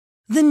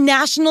The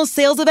national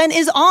sales event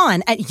is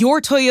on at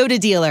your Toyota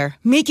dealer,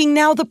 making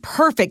now the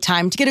perfect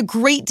time to get a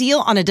great deal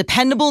on a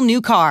dependable new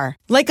car.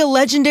 Like a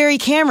legendary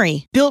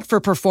Camry, built for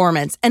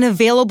performance and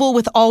available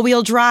with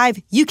all-wheel drive,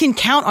 you can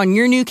count on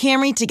your new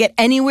Camry to get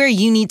anywhere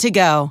you need to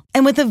go.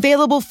 And with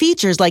available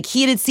features like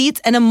heated seats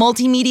and a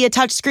multimedia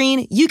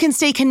touchscreen, you can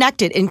stay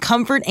connected in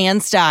comfort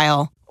and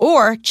style.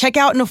 Or check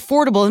out an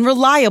affordable and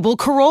reliable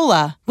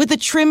Corolla with a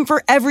trim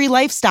for every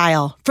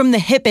lifestyle, from the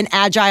hip and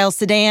agile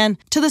sedan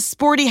to the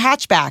sporty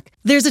hatchback.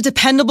 There's a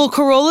dependable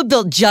Corolla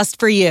built just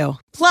for you.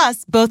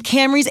 Plus, both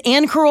Camrys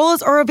and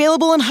Corollas are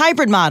available in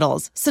hybrid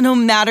models, so no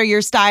matter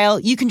your style,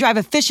 you can drive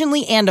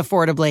efficiently and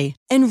affordably.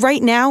 And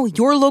right now,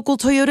 your local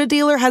Toyota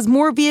dealer has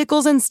more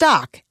vehicles in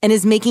stock and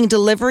is making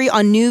delivery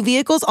on new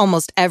vehicles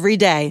almost every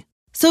day.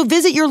 So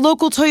visit your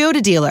local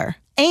Toyota dealer.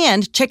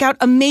 And check out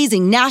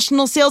amazing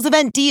national sales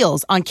event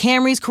deals on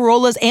Camrys,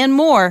 Corollas, and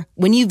more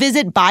when you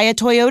visit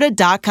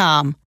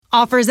buyatoyota.com.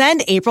 Offers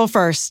end April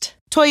 1st.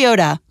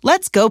 Toyota,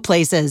 let's go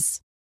places.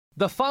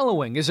 The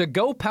following is a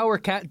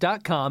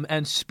GoPowerCat.com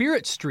and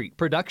Spirit Street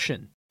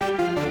production.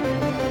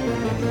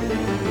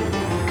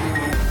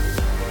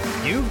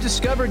 You've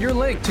discovered your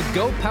link to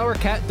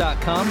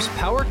GoPowerCat.com's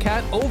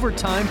PowerCat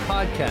Overtime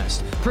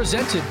podcast,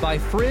 presented by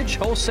Fridge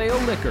Wholesale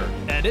Liquor,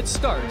 and it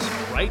starts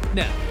right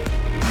now.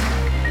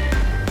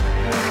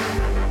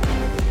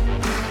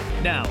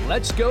 Now,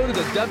 let's go to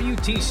the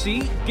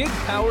WTC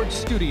Gig-Powered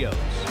Studios.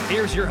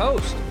 Here's your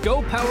host,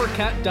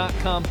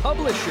 GoPowerCat.com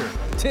publisher,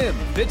 Tim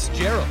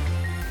Fitzgerald.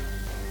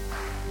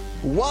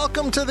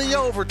 Welcome to the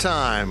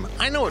Overtime.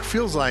 I know it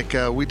feels like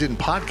we didn't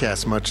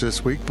podcast much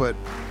this week, but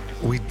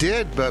we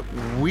did, but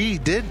we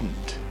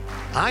didn't.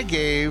 I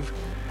gave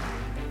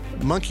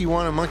Monkey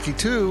 1 and Monkey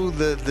 2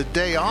 the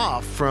day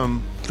off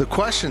from the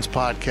Questions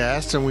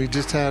podcast, and we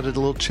just had a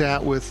little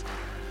chat with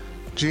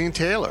Gene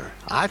Taylor.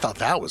 I thought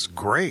that was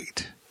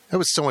great. That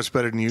was so much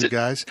better than you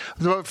guys.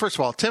 First of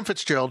all, Tim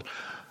Fitzgerald,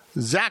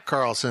 Zach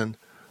Carlson,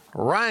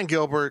 Ryan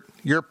Gilbert,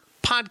 your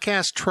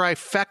podcast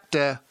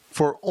trifecta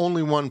for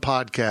only one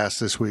podcast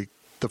this week,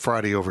 the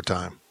Friday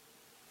Overtime.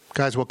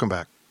 Guys, welcome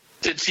back.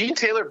 Did Gene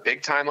Taylor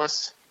big time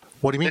us?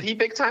 What do you mean? Did he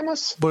big time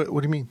us? What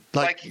do you mean?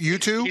 Like you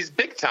two? He's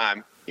big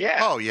time. Yeah.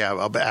 Oh,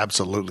 yeah,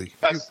 absolutely.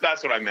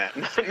 That's what I meant.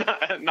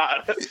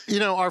 not. You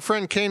know, our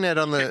friend K-Net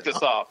on the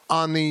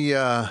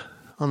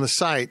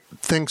site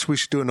thinks we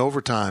should do an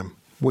overtime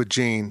with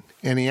Gene,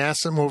 and he asked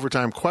some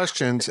overtime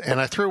questions,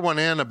 and I threw one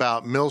in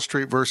about Mill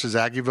Street versus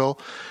Aggieville,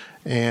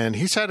 and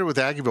he sided with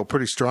Aggieville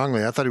pretty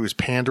strongly. I thought he was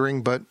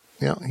pandering, but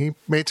you know, he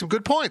made some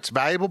good points,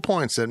 valuable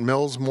points, that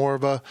Mill's more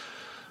of a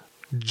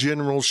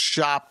general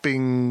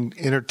shopping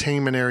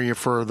entertainment area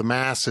for the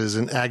masses,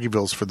 and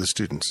Aggieville's for the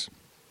students.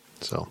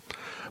 So,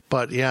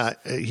 but yeah,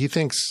 he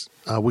thinks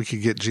we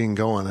could get Gene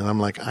going, and I'm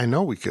like, I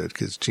know we could,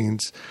 because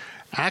Gene's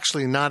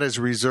actually not as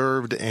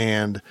reserved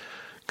and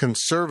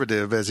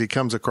conservative as he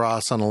comes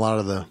across on a lot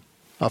of the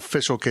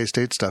official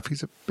K-State stuff.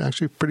 He's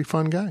actually a pretty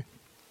fun guy.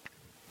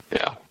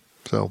 Yeah.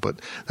 So, but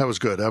that was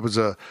good.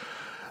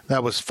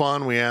 That was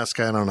fun. We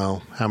asked, I don't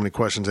know how many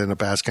questions I ended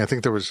up asking. I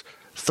think there was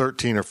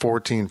 13 or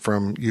 14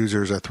 from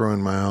users. I threw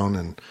in my own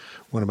and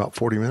went about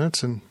 40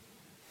 minutes, and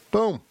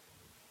boom.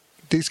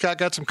 D. Scott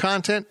got some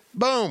content.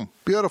 Boom.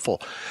 Beautiful.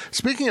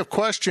 Speaking of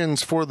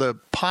questions for the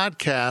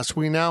podcast,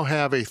 we now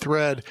have a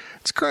thread.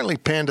 It's currently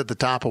pinned at the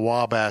top of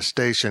Wabash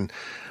Station.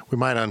 We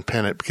might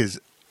unpin it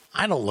because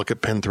I don't look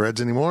at pin threads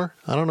anymore.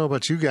 I don't know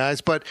about you guys,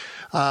 but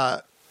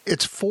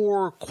it's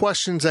 4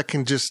 questions that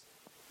can just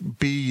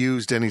be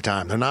used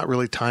anytime. They're not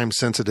really time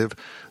sensitive.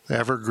 They're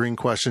evergreen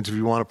questions, if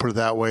you want to put it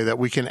that way, that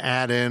we can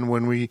add in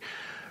when we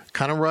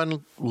kind of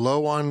run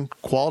low on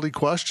quality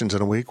questions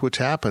in a week, which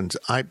happens.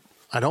 I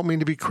don't mean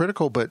to be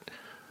critical, but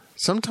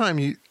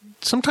sometimes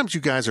you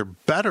guys are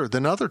better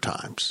than other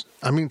times.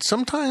 I mean,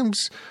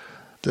 sometimes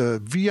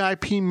the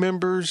VIP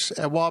members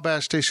at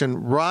Wabash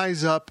Station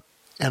rise up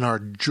and are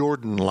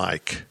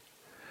Jordan-like.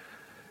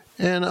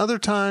 And other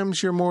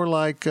times you're more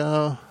like,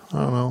 I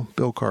don't know,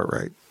 Bill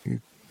Cartwright.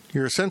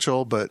 You're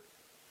essential, but,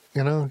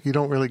 you know, you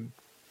don't really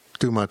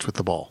do much with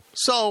the ball.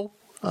 So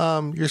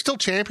you're still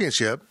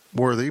championship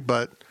worthy,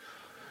 but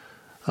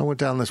I went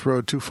down this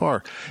road too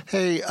far.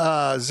 Hey,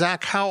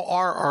 Zach, how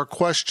are our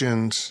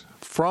questions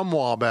from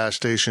Wabash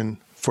Station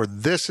for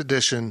this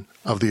edition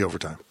of the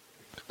Overtime?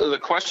 The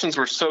questions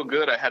were so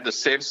good, I had to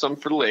save some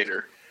for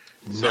later.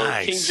 So,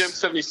 nice. King Jim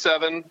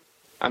 77,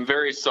 I'm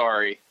very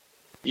sorry.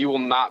 You will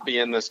not be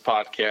in this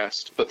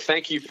podcast, but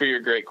thank you for your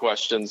great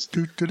questions.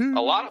 Doo-doo-doo.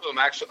 A lot of them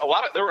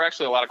there were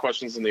actually a lot of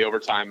questions in the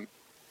Overtime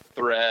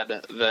thread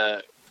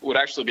that would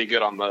actually be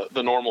good on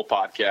the normal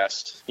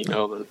podcast, you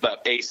know,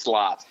 that A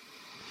slot.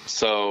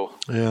 So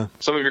yeah,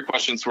 some of your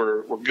questions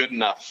were good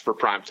enough for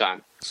prime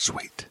time.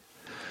 Sweet.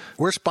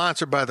 We're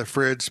sponsored by The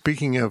Fridge.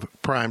 Speaking of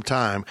prime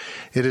time,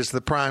 it is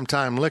the Prime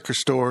Time Liquor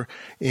Store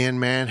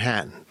in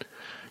Manhattan.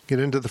 Get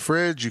into The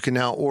Fridge. You can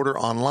now order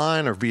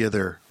online or via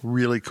their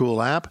really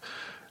cool app.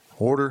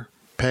 Order,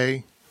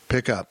 pay,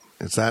 pick up.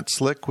 It's that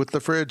slick with The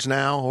Fridge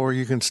now, or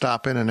you can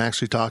stop in and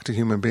actually talk to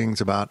human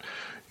beings about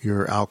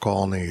your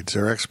alcohol needs.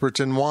 They're experts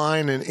in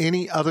wine and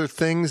any other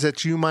things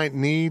that you might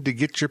need to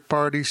get your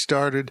party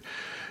started.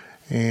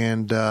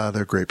 And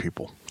they're great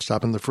people.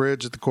 Stop in the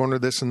fridge at the corner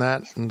of this and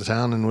that in the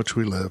town in which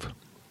we live.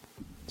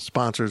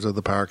 Sponsors of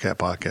the Power Cat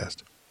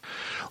podcast.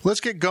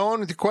 Let's get going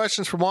with your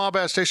questions from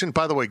Wabash Station.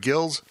 By the way,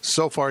 Gills,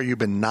 so far you've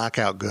been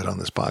knockout good on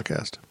this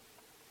podcast.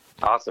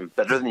 Awesome.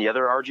 Better than the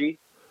other RG?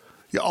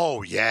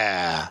 Oh,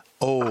 yeah.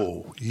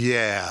 Oh,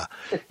 yeah.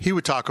 He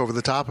would talk over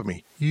the top of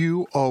me.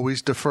 You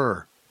always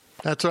defer.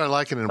 That's what I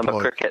like in an employee.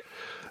 I'm a cricket.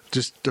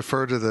 Just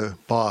defer to the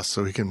boss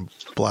so he can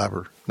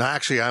blabber. Now,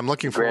 actually, I'm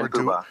looking forward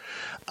to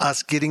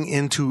us getting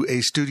into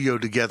a studio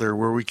together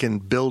where we can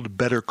build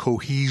better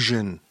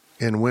cohesion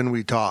in when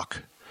we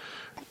talk.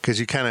 Because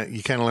you kind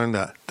of learn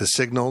the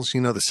signals,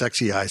 the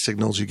sexy eye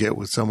signals you get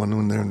with someone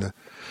when they're in the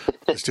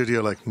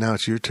studio, like, now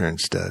it's your turn,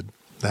 stud.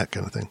 That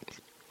kind of thing.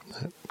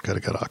 That kind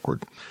of got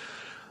awkward.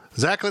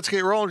 Zach, let's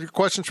get rolling with your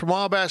questions from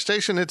Wabash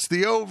Station. It's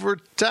the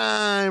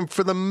overtime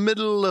for the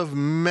middle of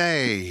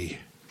May.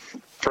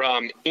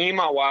 From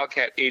Ema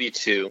Wildcat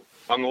 82.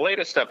 On the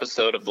latest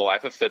episode of the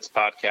Life of Fitz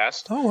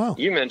podcast,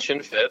 you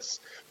mentioned, Fitz,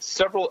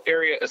 several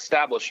area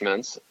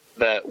establishments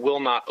that will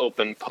not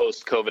open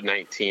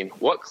post-COVID-19.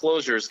 What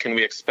closures can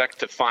we expect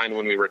to find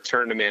when we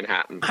return to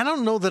Manhattan? I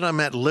don't know that I'm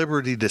at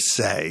liberty to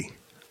say.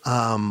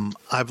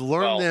 I've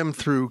learned them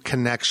through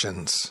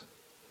connections.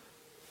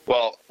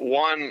 Well,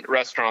 one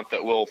restaurant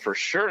that will for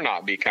sure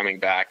not be coming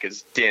back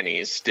is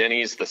Denny's.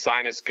 Denny's, the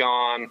sign is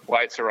gone,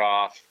 lights are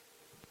off.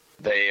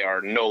 They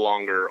are no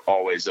longer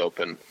always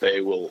open. They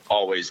will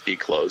always be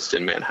closed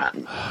in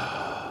Manhattan.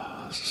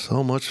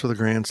 So much for the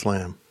Grand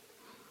Slam.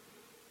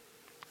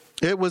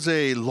 It was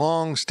a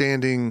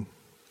long-standing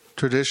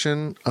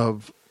tradition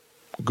of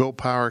Go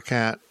Power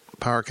Cat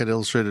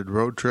Illustrated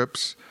road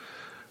trips.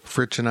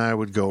 Fritch and I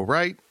would go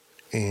right,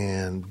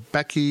 and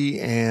Becky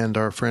and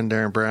our friend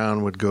Darren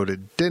Brown would go to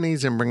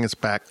Denny's and bring us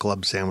back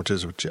club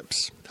sandwiches with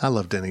chips. I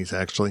love Denny's,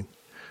 actually.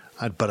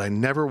 But I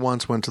never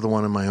once went to the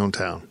one in my own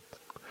town.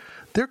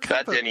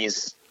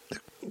 Denny's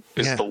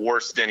is the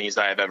worst Denny's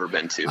I have ever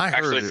been to.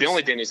 Actually, it's the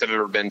only Denny's I've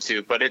ever been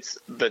to, but it's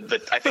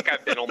I think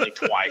I've been only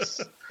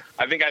twice.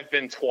 I think I've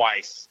been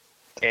twice,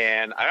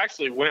 and I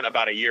actually went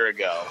about a year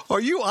ago. Are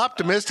you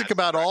optimistic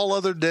about all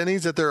other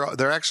Denny's that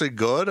they're actually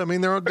good? I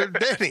mean, they're good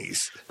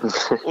Denny's.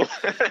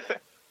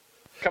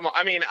 Come on.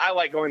 I mean, I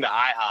like going to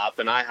IHOP,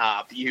 and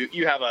IHOP,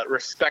 you have a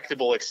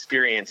respectable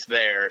experience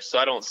there, so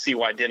I don't see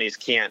why Denny's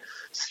can't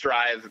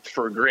strive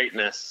for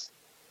greatness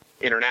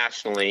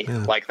internationally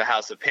like the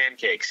House of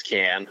Pancakes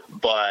can.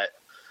 But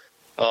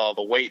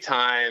the wait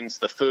times,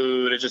 the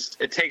food,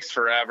 it takes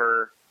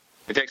forever.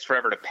 It takes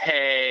forever to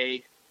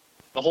pay.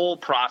 The whole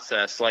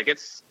process, like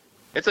it's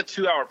a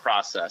 2-hour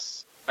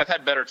process. I've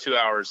had better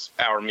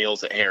 2-hour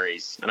meals at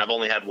Harry's, and I've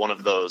only had one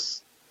of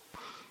those.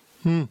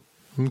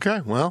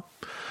 Okay, well,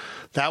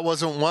 that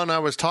wasn't one I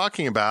was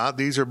talking about.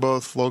 These are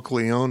both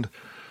locally owned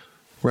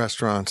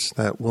restaurants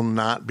that will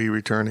not be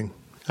returning.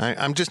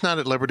 I'm just not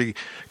at liberty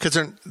because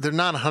they're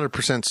not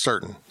 100%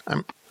 certain.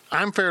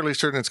 I'm fairly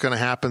certain it's going to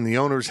happen. The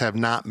owners have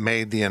not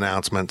made the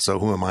announcement, so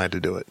who am I to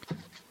do it?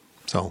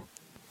 So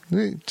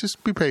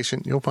just be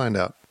patient. You'll find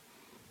out.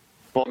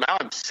 Well, now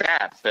I'm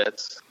sad,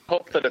 Fitz.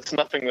 Hope that it's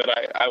nothing that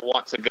I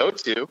want to go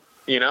to,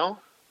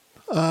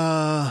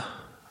 I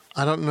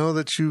don't know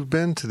that you've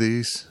been to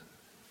these.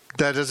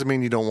 That doesn't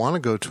mean you don't want to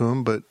go to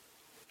them, but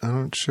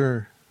I'm not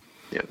sure.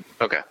 Yeah.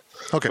 Okay.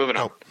 Moving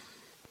on.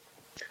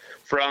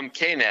 From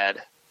KNED,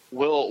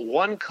 will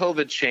one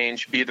COVID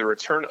change be the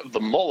return of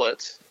the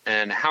mullet,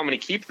 and how many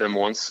keep them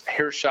once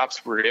hair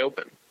shops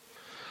reopen?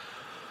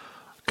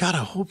 God,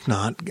 I hope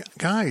not.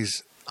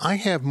 Guys, I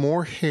have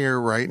more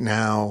hair right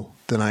now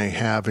than I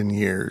have in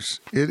years.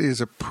 It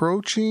is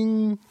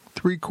approaching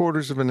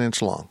 3/4 of an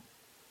inch long.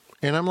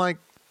 And I'm like,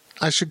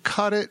 I should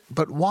cut it,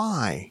 but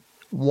why?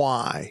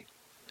 Why?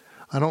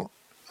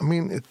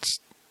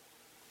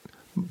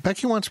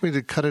 Becky wants me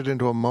to cut it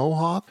into a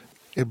mohawk.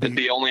 It'd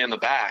be only in the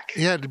back.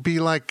 Yeah, it'd be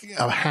like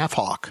a half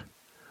hawk.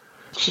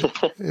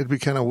 It'd be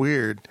kind of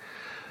weird.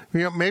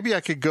 Maybe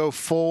I could go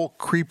full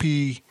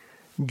creepy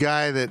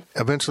guy that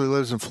eventually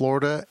lives in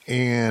Florida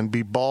and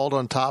be bald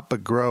on top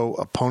but grow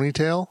a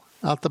ponytail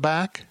out the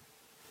back.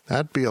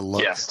 That'd be a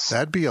look. Yes.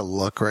 That'd be a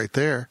look right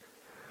there.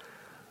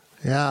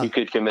 Yeah. You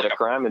could commit a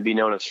crime and be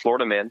known as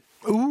Florida Man.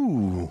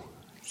 Ooh,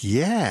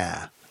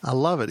 yeah. I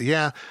love it.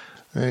 Yeah.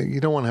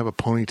 You don't want to have a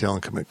ponytail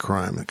and commit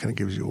crime. That kind of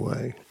gives you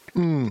away.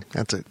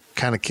 That's a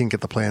kind of kink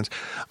at the plans.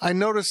 I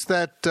noticed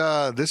that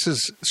this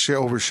is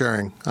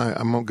oversharing.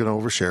 I'm going to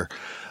overshare.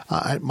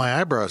 My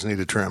eyebrows need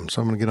a trim,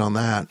 so I'm going to get on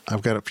that.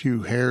 I've got a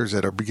few hairs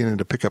that are beginning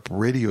to pick up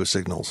radio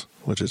signals,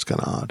 which is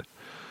kind of odd.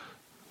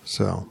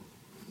 So,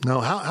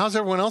 no, how's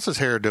everyone else's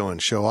hair doing?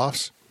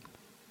 Show-offs?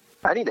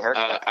 I need a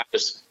haircut. I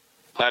just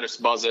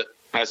buzz it.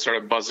 I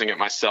started buzzing it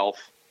myself,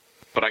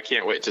 but I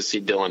can't wait to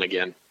see Dylan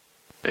again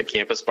at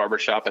Campus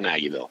Barbershop in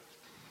Aggieville.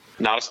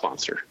 Not a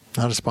sponsor.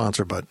 Not a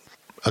sponsor, but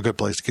a good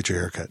place to get your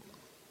haircut.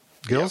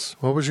 Gills,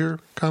 What was your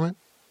comment?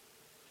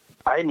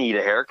 I need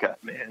a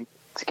haircut, man.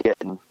 It's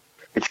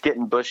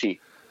getting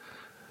bushy.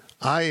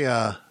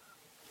 I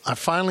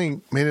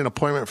finally made an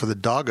appointment for the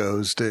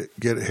doggos to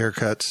get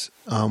haircuts.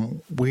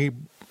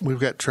 We've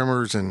got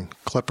trimmers and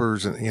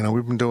clippers, and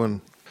we've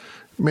been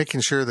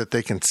making sure that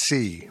they can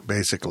see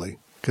basically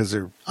because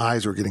their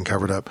eyes were getting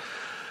covered up.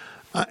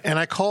 And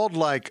I called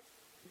like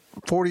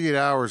 48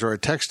 hours, or I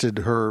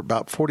texted her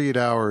about 48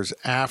 hours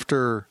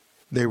after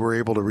they were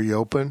able to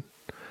reopen,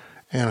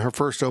 and her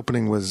first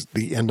opening was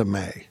the end of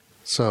May.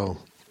 So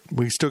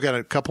we still got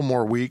a couple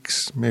more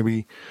weeks,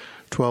 maybe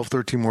 12,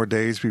 13 more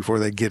days before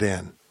they get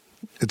in.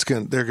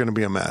 They're going to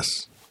be a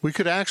mess. We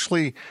could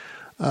actually,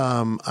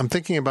 I'm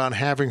thinking about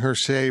having her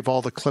save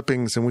all the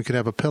clippings, and we could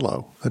have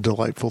a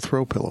delightful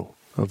throw pillow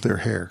of their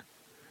hair.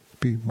 It'd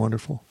be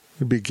wonderful.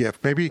 It'd be a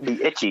gift. Maybe it'd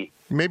be itchy.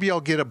 Maybe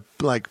I'll get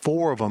like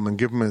 4 of them and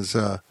give them as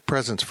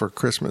presents for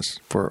Christmas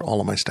for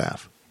all of my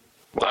staff.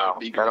 Wow.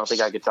 I don't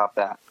think I could top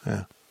that.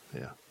 Yeah.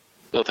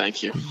 No,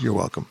 thank you. You're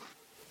welcome.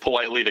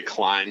 Politely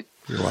decline.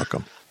 You're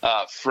welcome.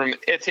 From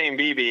Etienne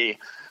Bibi,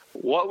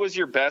 what was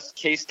your best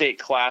K-State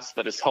class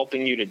that is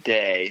helping you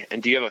today?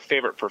 And do you have a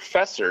favorite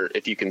professor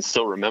if you can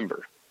still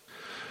remember?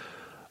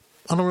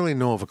 I don't really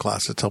know of a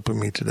class that's helping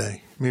me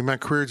today. I mean, my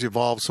career's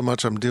evolved so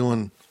much. I'm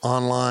doing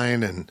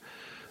online and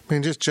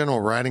just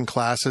general writing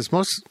classes.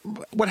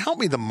 What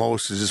helped me the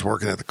most is just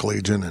working at the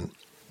Collegian and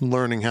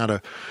learning how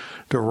to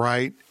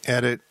write,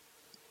 edit,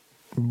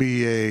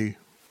 be a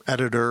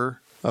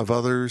editor of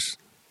others,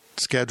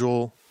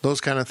 schedule,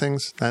 those kind of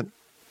things. That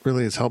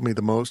really has helped me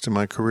the most in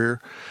my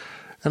career.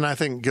 And I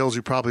think, Gills,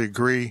 you probably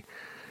agree.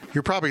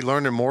 You're probably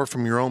learning more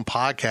from your own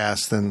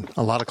podcast than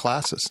a lot of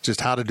classes,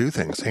 just how to do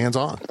things,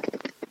 hands-on.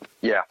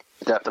 Yeah,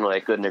 definitely. I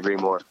couldn't agree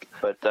more.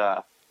 But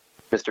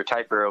Mr.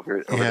 Typer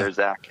over there,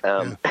 Zach.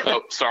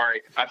 Oh,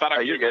 sorry. I thought I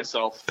muted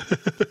myself.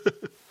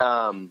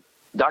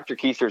 Dr.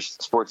 Keister's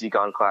sports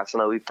econ class, I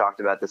know we've talked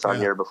about this on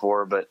here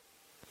before, but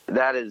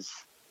that is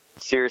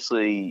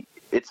seriously,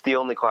 it's the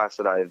only class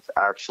that I've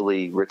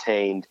actually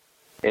retained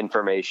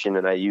information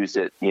and I used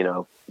it,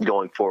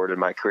 going forward in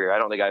my career. I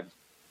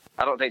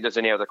don't think there's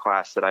any other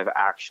class that I've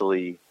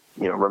actually,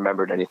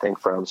 remembered anything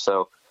from.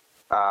 So,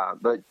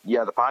 but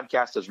yeah, the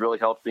podcast has really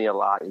helped me a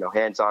lot,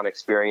 hands-on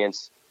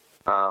experience.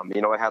 I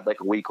had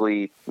like a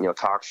weekly,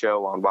 talk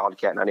show on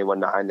Wildcat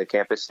 91.9, the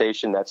campus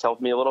station. That's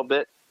helped me a little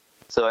bit.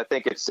 So I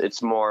think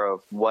it's more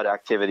of what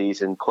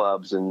activities and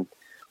clubs and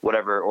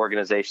whatever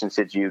organizations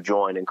did you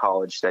join in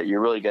college that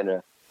you're really going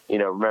to,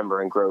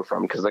 remember and grow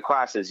from. Because the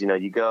classes,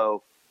 you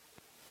go,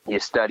 you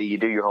study, you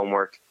do your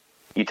homework,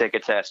 you take a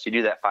test, you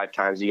do that 5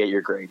 times, you get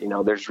your grade.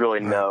 There's really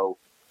no,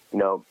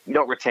 you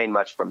don't retain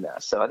much from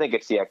that. So I think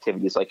it's the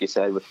activities, like you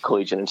said, with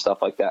collegiate and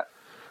stuff like that.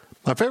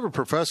 My favorite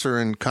professor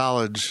in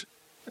college,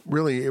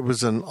 really, it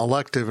was an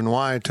elective, and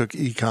why I took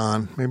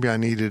econ. Maybe I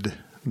needed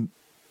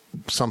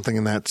something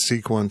in that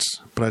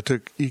sequence, but I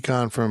took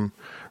econ from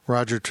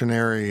Roger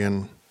Trineri,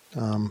 and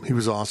he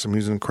was awesome. He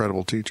was an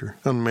incredible teacher,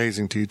 an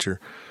amazing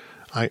teacher.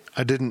 I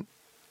didn't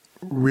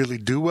really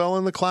do well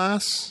in the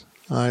class.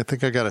 I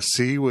think I got a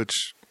C,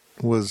 which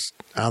was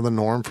out of the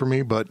norm for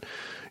me, but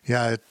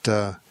yeah, it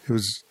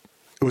was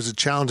a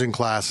challenging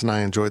class, and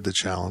I enjoyed the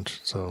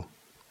challenge. So,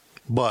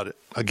 but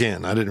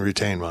again, I didn't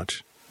retain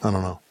much. I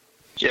don't know.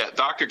 Yeah,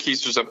 Dr.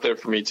 Keister's up there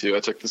for me too.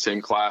 I took the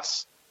same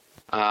class,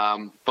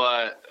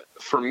 but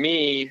for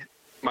me,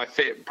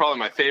 probably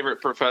my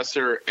favorite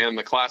professor and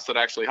the class that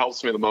actually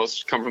helps me the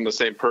most come from the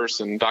same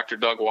person, Dr.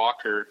 Doug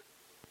Walker.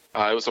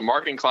 It was a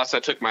marketing class I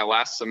took my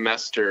last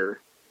semester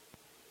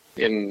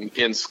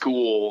in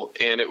school,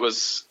 and it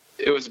was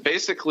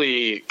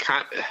basically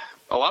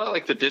a lot of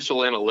like the digital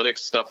analytics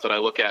stuff that I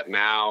look at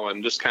now,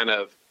 and just kind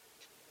of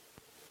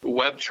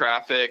web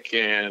traffic,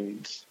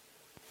 and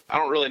I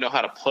don't really know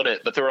how to put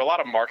it, but there were a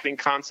lot of marketing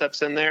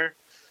concepts in there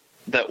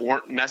that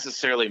weren't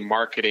necessarily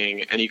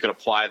marketing, and you could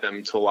apply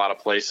them to a lot of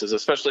places,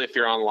 especially if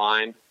you're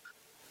online.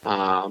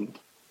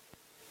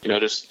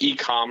 Just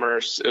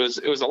e-commerce. It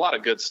was a lot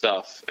of good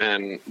stuff,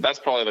 and that's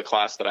probably the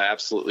class that I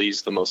absolutely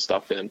used the most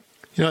stuff in.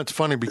 It's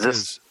funny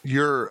because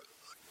you're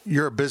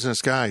a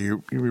business guy.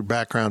 Your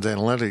background's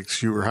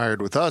analytics. You were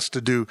hired with us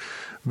to do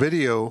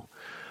video,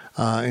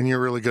 and you're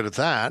really good at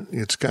that.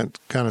 It's kind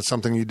of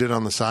something you did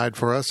on the side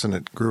for us, and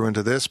it grew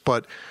into this.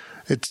 But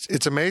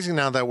it's amazing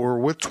now that we're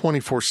with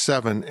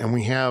 24/7, and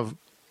we have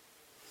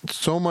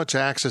so much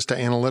access to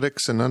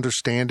analytics and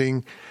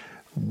understanding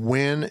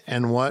when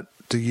and what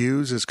to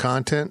use as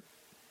content.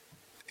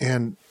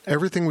 And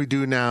everything we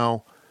do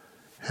now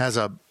has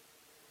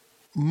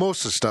most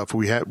of the stuff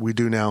we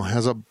do now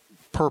has a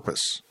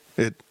purpose.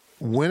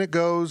 When it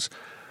goes,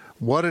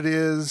 what it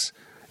is,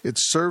 it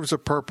serves a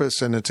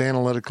purpose, and it's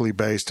analytically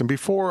based. And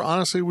before,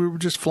 honestly, we were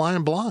just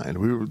flying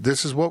blind.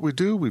 This is what we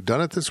do. We've done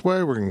it this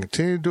way. We're going to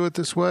continue to do it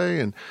this way.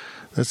 And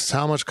this is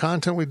how much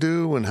content we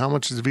do and how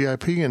much is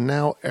VIP. And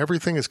now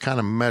everything is kind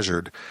of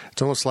measured.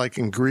 It's almost like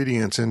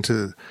ingredients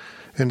into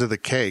the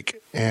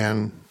cake.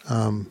 And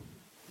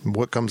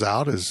what comes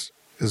out is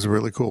a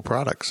really cool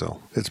product.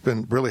 So it's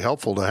been really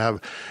helpful to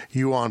have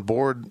you on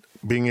board,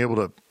 being able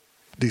to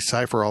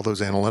decipher all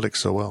those analytics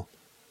so well.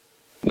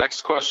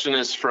 Next question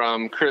is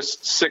from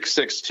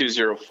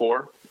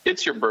Chris66204.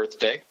 It's your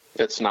birthday.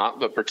 It's not,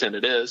 but pretend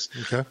it is.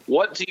 Okay.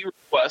 What do you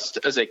request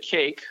as a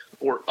cake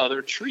or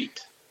other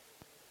treat?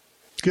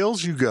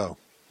 Gills, you go.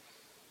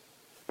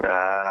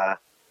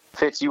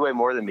 Fitz, you weigh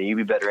more than me. You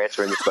be better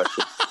answering this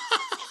question.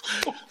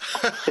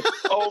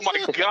 Oh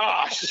my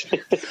gosh.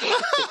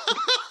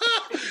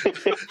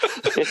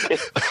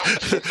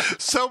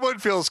 Someone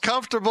feels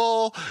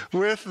comfortable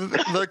with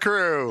the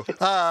crew.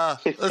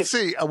 Let's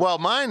see. Well,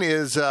 mine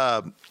is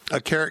a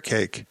carrot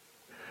cake.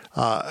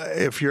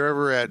 If you're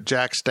ever at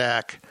Jack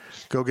Stack,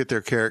 go get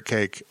their carrot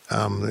cake.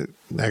 It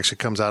actually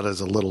comes out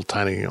as a little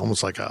tiny,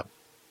 almost like a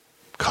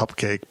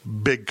cupcake,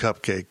 big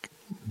cupcake,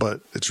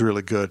 but it's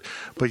really good.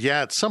 But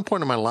yeah, at some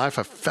point in my life,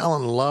 I fell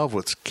in love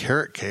with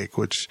carrot cake,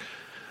 which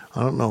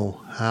I don't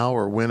know how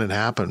or when it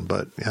happened,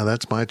 but yeah,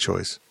 that's my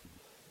choice.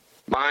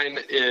 Mine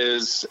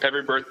is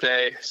every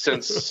birthday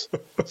since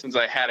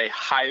I had a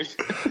Hy-Vee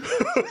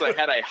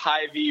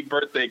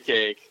birthday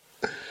cake.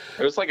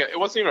 It was it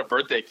wasn't even a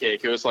birthday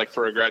cake. It was like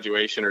for a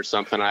graduation or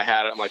something. I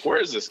had it. I'm like,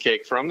 where is this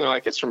cake from? They're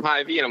like, it's from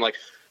Hy-Vee. And I'm like,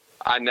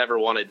 I never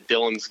wanted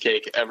Dylan's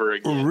cake ever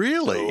again.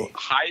 Really? So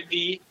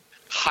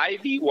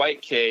Hy-Vee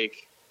white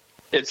cake,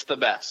 it's the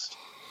best.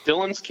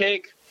 Dylan's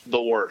cake,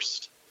 the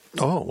worst.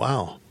 Oh,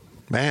 wow.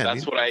 Man,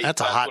 That's what I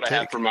take.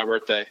 had for my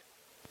birthday.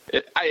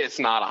 It's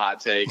not a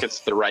hot take. It's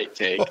the right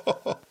take.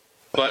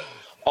 But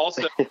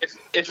also,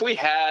 if we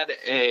had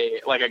a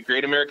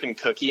Great American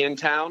Cookie in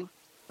town,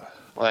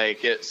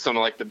 like at some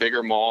of the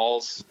bigger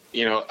malls,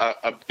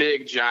 a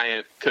big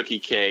giant cookie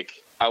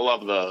cake, I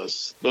love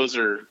those. Those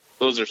are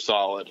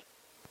solid.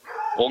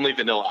 Only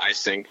vanilla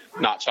icing,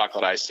 not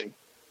chocolate icing.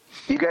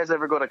 You guys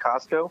ever go to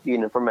Costco,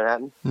 even from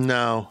Manhattan?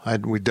 No,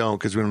 we don't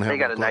because we don't have. They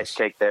got a nice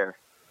cake there.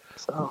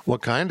 So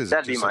what kind is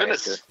that'd it? be my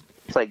answer.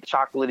 It's like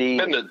chocolatey,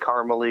 and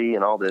caramely,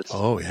 and all this.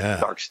 Oh yeah,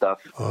 dark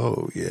stuff.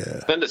 Oh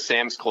yeah. Been to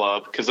Sam's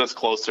Club because that's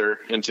closer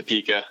in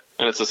Topeka,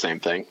 and it's the same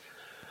thing.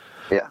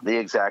 Yeah, the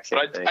exact same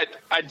thing.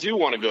 I do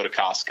want to go to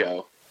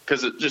Costco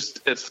because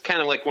it's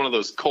kind of like one of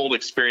those cold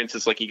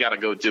experiences. Like you got to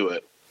go do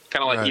it.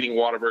 Kind of like eating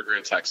Whataburger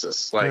in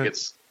Texas.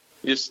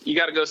 It's you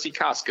got to go see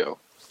Costco.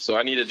 So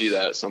I need to do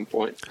that at some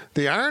point.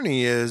 The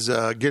irony is,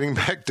 getting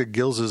back to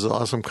Gills'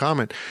 awesome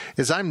comment,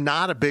 is I'm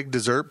not a big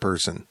dessert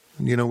person.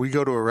 We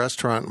go to a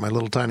restaurant, my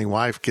little tiny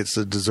wife gets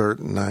the dessert,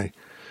 and I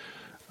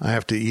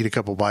have to eat a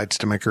couple bites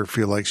to make her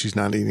feel like she's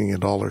not eating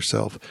it all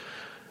herself.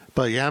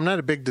 But yeah, I'm not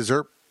a big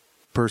dessert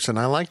person.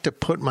 I like to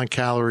put my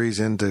calories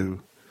into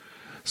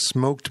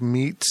smoked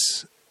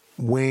meats,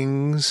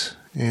 wings,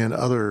 and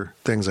other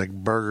things like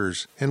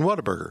burgers. And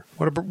Whataburger.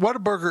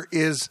 Whataburger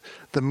is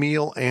the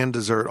meal and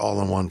dessert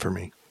all in one for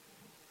me.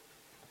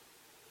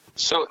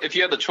 So if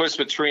you had the choice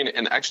between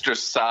an extra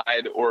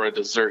side or a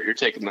dessert, you're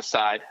taking the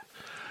side?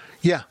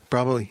 Yeah,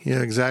 probably.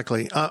 Yeah,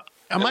 exactly. I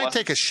might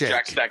take a shake.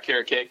 Jack Stack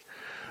carrot cake?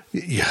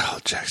 Yeah,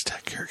 Jack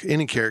Stack carrot cake.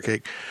 Any carrot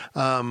cake.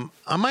 I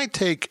might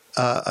take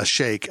a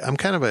shake. I'm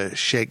kind of a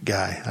shake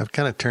guy. I've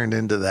kind of turned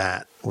into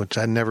that, which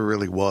I never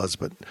really was,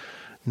 but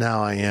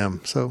now I am.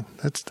 So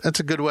that's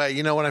a good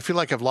way. When I feel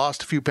like I've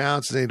lost a few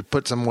pounds and need to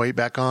put some weight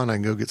back on, I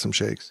can go get some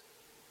shakes.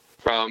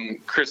 From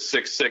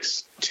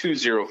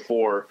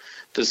Chris66204,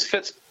 does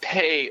Fitz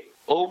pay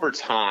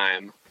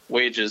overtime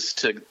wages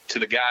to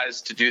the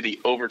guys to do the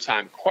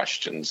overtime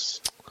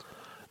questions?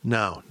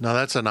 No,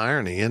 that's an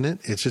irony, isn't it?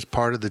 It's just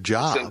part of the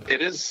job.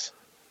 It is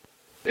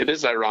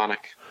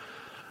ironic.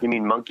 You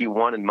mean Monkey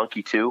 1 and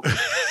Monkey 2?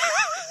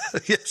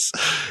 Yes.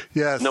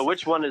 No,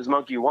 which one is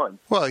Monkey 1?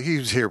 Well, he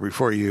was here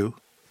before you.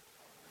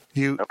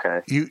 Okay.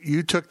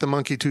 You took the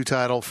Monkey 2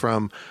 title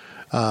from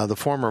the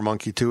former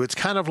Monkey 2. It's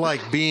kind of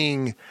like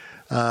being,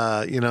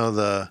 one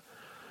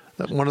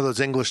of those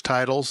English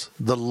titles,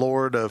 the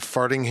Lord of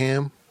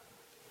Fartingham.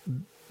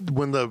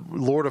 When the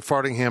Lord of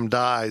Fartingham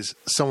dies,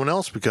 someone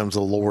else becomes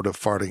the Lord of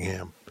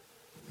Fartingham.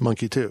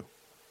 Monkey 2.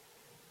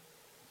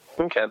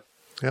 Okay.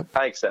 Yep.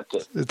 I accept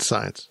it. It's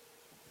science.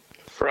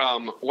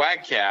 From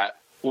Wagcat,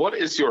 what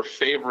is your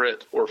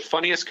favorite or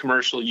funniest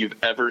commercial you've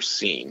ever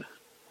seen?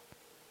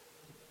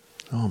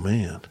 Oh,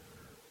 man.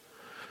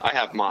 I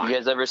have mine. You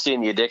guys ever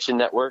seen The Addiction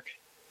Network?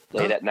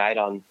 Late at night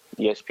on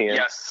ESPN?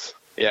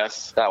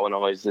 Yes. That one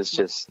always is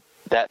just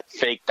that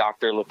fake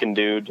doctor-looking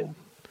dude.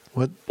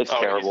 What? It's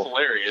terrible.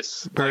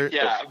 He's hilarious.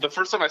 The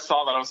first time I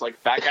saw that, I was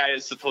like, that guy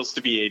is supposed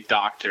to be a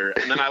doctor.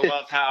 And then I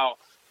love how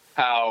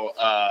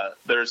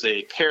there's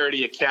a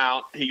parody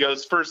account. He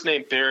goes, first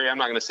name Barry. I'm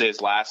not going to say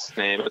his last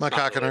name. It's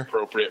not really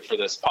appropriate for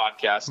this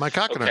podcast. Mike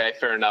Hockner. Okay,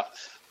 fair email.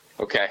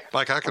 Okay.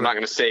 Mike Hockner. I'm not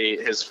going to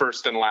say his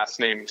first and last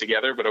name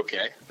together, but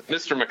okay.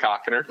 Mr.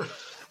 McHockner.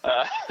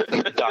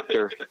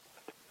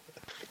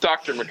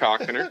 Dr.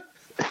 McHockner.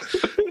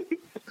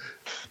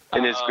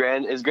 And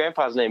his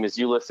grandpa's name is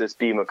Ulysses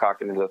B.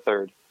 McHockner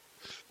III.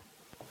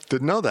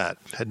 Didn't know that.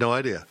 Had no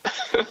idea.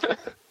 If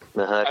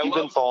you've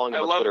been following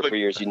him on Twitter for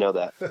years, you know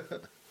that.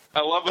 I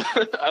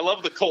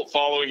love the cult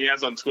following he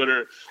has on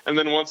Twitter. And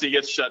then once he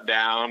gets shut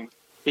down,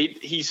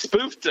 he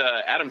spoofed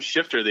Adam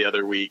Schefter the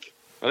other week.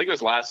 I think it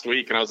was last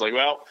week, and I was like,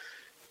 well,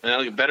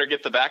 you better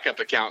get the backup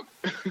account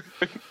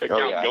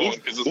going.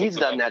 He's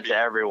done that to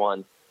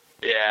everyone.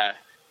 Yeah.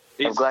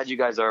 I'm glad you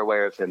guys are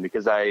aware of him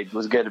because I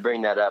was going to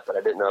bring that up, but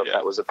I didn't know if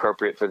that was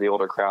appropriate for the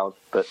older crowd.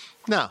 But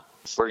no,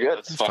 we're good.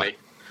 It's funny.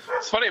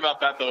 What's funny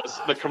about that, though, is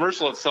the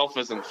commercial itself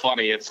isn't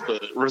funny. It's the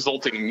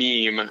resulting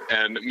meme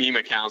and meme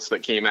accounts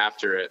that came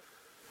after it.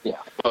 Yeah.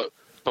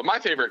 But my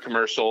favorite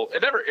commercial,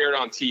 it never aired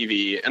on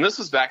TV, and this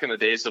was back in the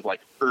days of,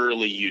 like,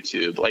 early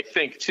YouTube. Like,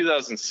 think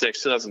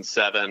 2006,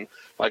 2007.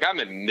 Like, I'm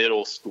in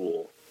middle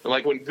school. And,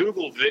 like, when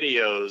Google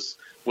Videos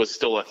was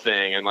still a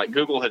thing, and, like,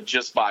 Google had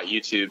just bought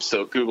YouTube,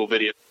 so Google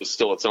Videos was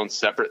still its own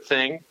separate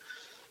thing.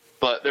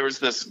 But there was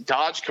this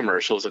Dodge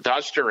commercial. It was a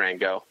Dodge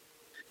Durango.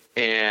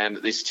 And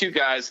these two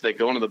guys, they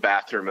go into the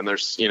bathroom, and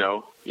there's, you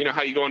know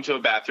how you go into a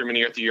bathroom and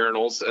you're at the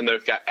urinals, and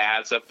they've got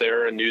ads up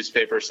there, a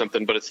newspaper or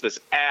something, but it's this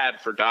ad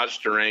for Dodge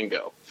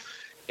Durango.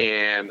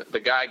 And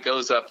the guy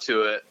goes up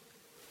to it,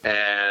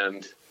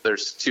 and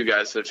there's two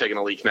guys that are taking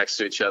a leak next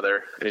to each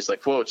other. And he's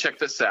like, whoa, check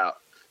this out.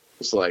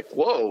 He's like,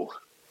 whoa,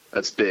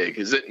 that's big.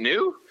 Is it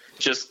new?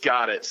 Just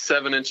got it,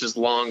 7 inches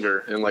longer.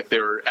 And, like, they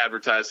were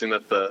advertising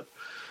that the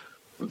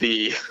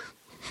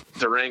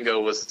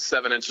Durango was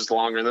 7 inches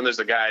longer, and then there's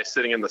a guy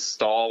sitting in the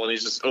stall, and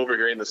he's just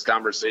overhearing this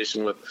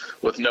conversation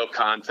with no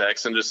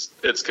context, and just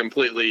it's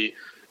completely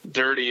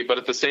dirty. But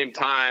at the same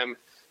time,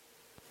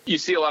 you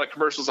see a lot of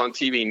commercials on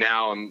TV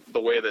now, and the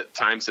way that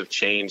times have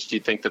changed, do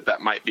you think that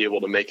might be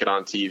able to make it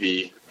on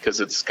TV because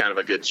it's kind of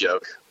a good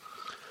joke?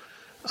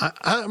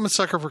 I'm a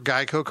sucker for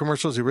Geico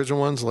commercials, the original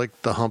ones,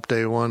 like the Hump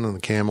Day one and the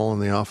Camel in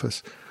The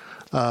Office.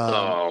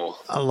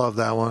 I love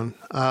that one.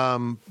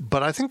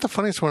 But I think the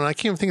funniest one, I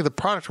can't even think of the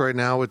product right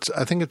now.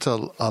 I think it's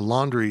a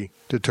laundry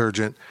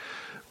detergent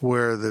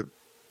where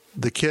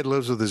the kid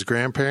lives with his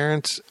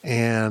grandparents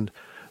and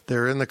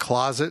they're in the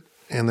closet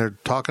and they're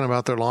talking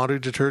about their laundry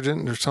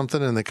detergent or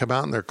something, and they come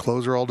out and their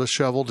clothes are all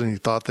disheveled and you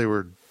thought they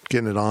were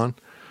getting it on.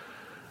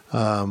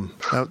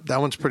 That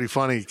one's pretty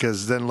funny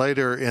because then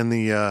later in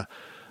the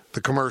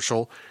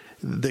commercial,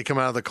 they come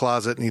out of the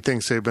closet and he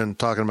thinks they've been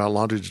talking about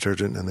laundry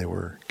detergent and they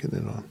were getting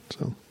it on.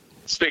 So,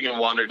 speaking of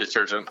laundry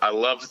detergent, I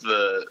loved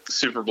the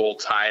Super Bowl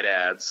Tide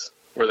ads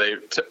where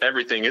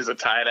everything is a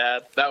Tide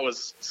ad. That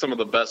was some of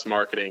the best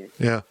marketing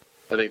I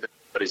think that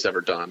anybody's ever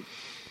done.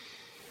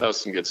 That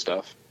was some good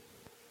stuff.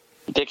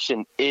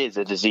 Addiction is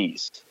a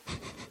disease.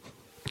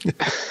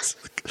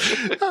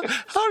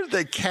 How did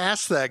they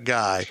cast that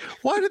guy?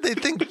 Why did they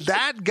think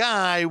that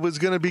guy was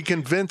going to be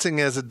convincing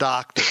as a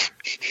doctor?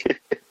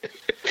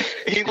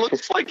 He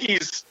looks like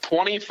he's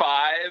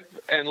 25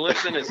 and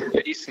lives in his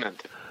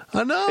basement.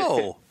 I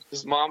know.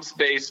 His mom's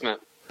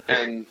basement,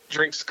 and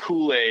drinks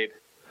Kool-Aid.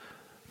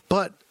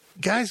 But,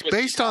 guys,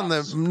 based on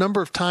the number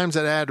of times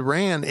that ad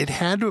ran, it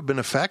had to have been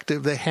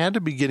effective. They had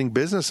to be getting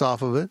business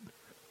off of it.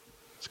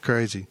 It's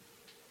crazy.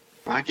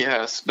 I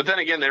guess. But then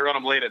again, they run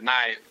them late at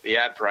night. The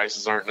ad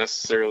prices aren't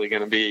necessarily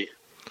going to be.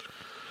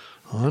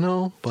 I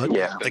know, but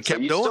they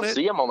kept doing it. You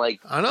see them on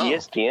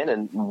ESPN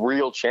and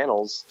real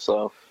channels,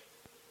 so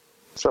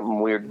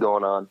something weird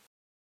going on.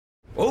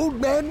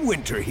 Old Man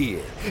Winter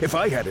here. If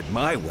I had it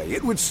my way,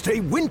 it would stay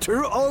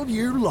winter all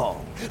year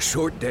long.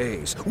 Short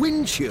days,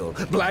 wind chill,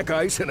 black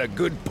ice, and a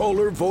good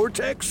polar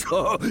vortex.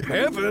 Oh,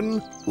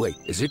 heaven. Wait,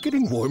 is it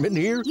getting warm in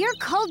here? Your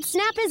cold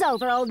snap is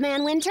over, Old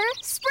Man Winter.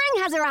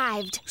 Spring has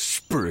arrived.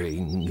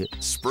 Spring.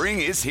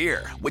 Spring is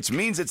here, which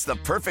means it's the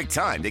perfect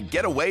time to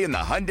get away in the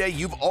Hyundai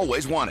you've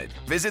always wanted.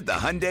 Visit the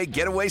Hyundai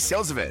Getaway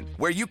Sales Event,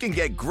 where you can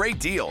get great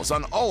deals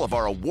on all of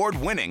our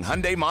award-winning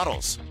Hyundai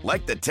models,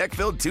 like the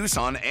tech-filled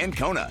Tucson and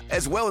Kona,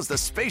 as well as the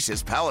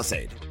spacious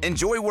Palisade.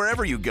 Enjoy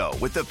wherever you go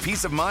with the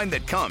peace of mind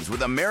that comes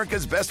with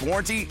America's best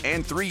warranty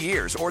and 3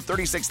 years or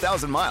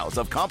 36,000 miles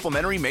of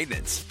complimentary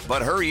maintenance.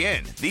 But hurry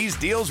in, these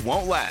deals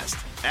won't last.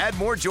 Add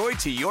more joy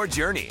to your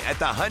journey at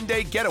the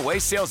Hyundai Getaway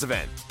Sales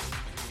Event.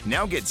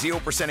 Now get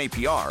 0%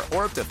 APR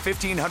or up to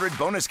 $1,500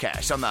 bonus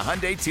cash on the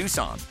Hyundai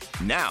Tucson.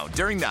 Now,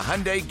 during the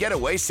Hyundai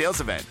Getaway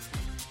Sales Event.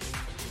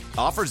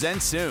 Offers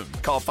end soon.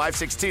 Call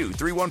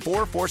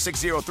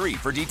 562-314-4603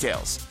 for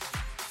details.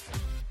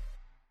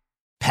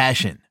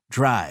 Passion,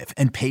 drive,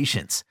 and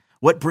patience.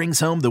 What brings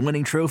home the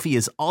winning trophy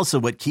is also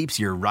what keeps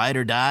your ride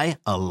or die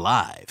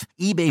alive.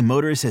 eBay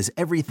Motors has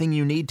everything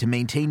you need to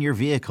maintain your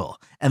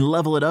vehicle and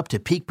level it up to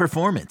peak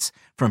performance,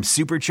 from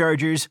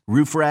superchargers,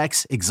 roof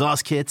racks,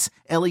 exhaust kits,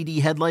 LED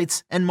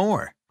headlights, and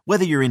more.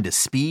 Whether you're into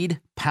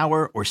speed,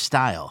 power, or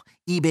style,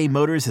 eBay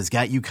Motors has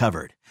got you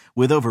covered.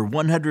 With over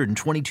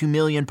 122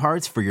 million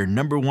parts for your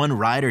number one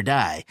ride or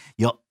die,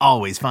 you'll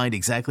always find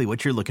exactly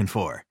what you're looking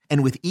for.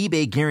 And with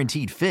eBay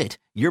Guaranteed Fit,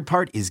 your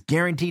part is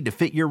guaranteed to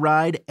fit your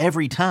ride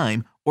every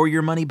time or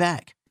your money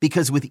back.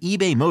 Because with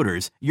eBay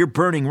Motors, you're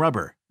burning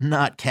rubber,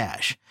 not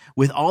cash.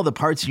 With all the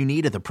parts you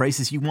need at the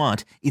prices you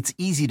want, it's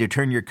easy to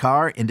turn your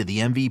car into the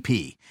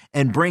MVP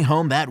and bring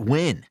home that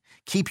win.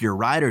 Keep your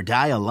ride or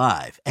die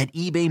alive at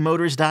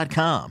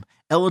ebaymotors.com.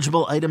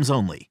 Eligible items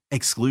only.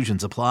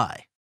 Exclusions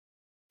apply.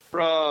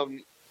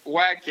 From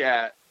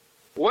Wagcat,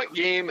 what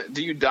game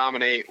do you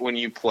dominate when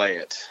you play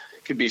it?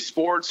 It could be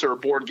sports or a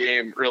board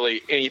game,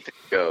 really anything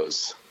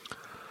goes.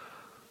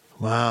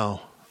 Wow.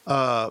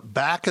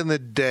 Back in the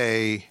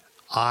day,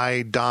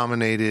 I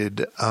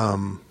dominated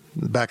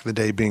back in the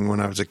day being when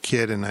I was a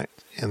kid, and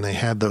they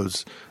had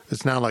those.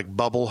 It's now like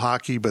bubble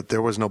hockey, but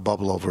there was no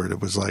bubble over it. It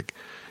was like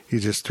you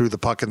just threw the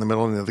puck in the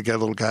middle, and they got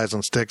little guys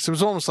on sticks. It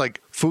was almost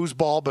like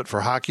foosball, but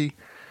for hockey.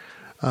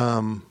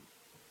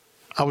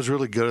 I was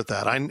really good at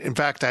that. In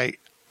fact, I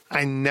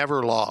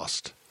never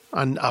lost.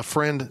 A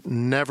friend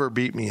never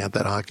beat me at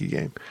that hockey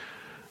game.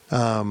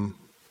 And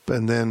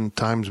then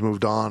times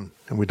moved on,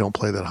 and we don't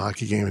play that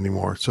hockey game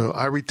anymore. So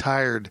I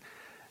retired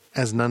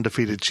as an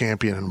undefeated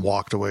champion and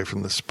walked away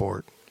from the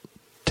sport.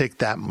 Take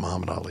that,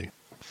 Muhammad Ali.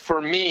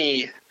 For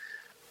me,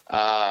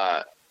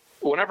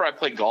 whenever I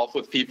play golf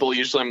with people,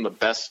 usually I'm the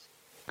best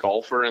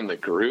golfer in the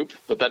group,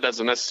 but that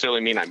doesn't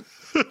necessarily mean I'm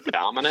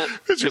dominant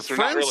because we're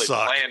not really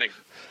playing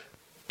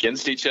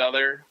against each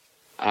other.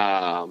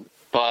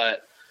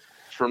 But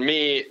for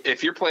me,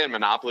 if you're playing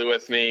Monopoly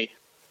with me,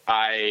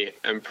 I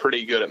am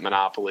pretty good at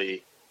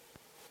Monopoly.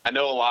 I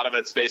know a lot of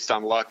it's based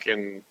on luck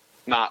and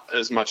not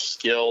as much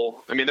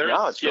skill. I mean, there's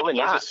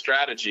a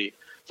strategy.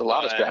 It's a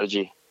lot of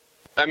strategy.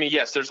 I mean,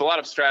 yes, there's a lot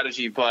of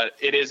strategy, but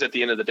it is at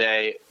the end of the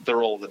day the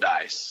roll of the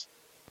dice.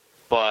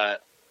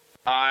 But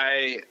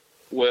I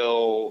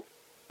will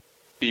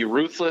be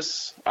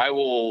ruthless. I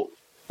will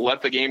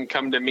let the game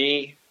come to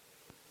me.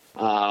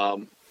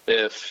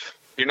 If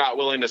you're not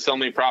willing to sell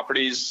me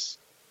properties,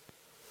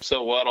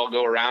 so what? I'll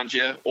go around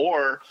you,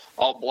 or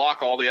I'll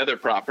block all the other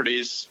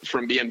properties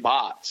from being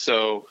bought.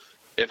 So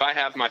if I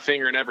have my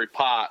finger in every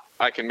pot,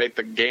 I can make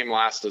the game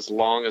last as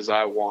long as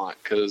I want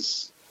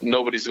because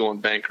nobody's going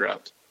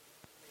bankrupt.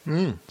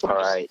 All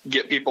right.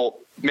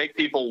 Make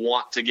people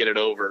want to get it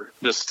over.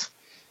 Just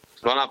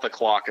run out the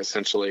clock,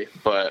 essentially.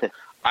 But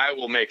I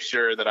will make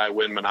sure that I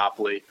win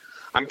Monopoly.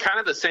 I'm kind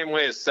of the same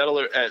way as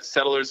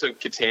Settlers of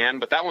Catan,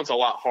 but that one's a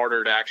lot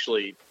harder to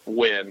actually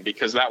win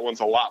because that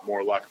one's a lot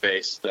more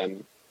luck-based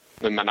than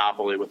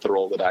Monopoly with the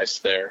roll of the dice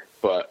there.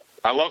 But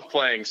I love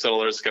playing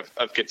Settlers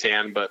of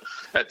Catan, but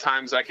at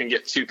times I can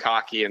get too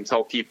cocky and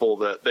tell people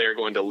that they're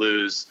going to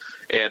lose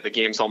and the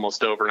game's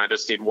almost over and I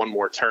just need one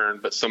more turn,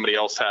 but somebody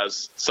else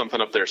has something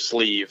up their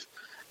sleeve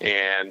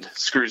and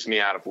screws me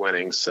out of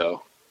winning.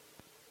 So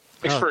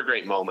makes for a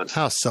great moment.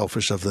 How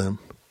selfish of them.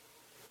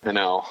 I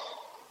know.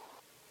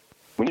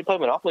 We need to play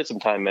Monopoly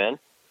sometime, man.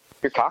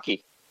 You're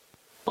cocky.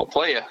 I'll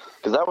play you.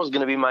 Because that was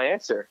going to be my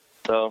answer.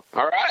 So,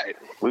 all right.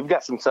 We've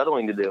got some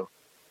settling to do.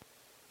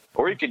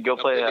 Or you could go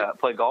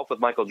play golf with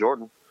Michael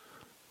Jordan.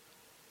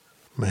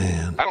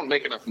 Man. I don't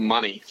make enough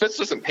money. Fitz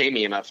doesn't pay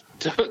me enough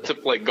to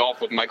play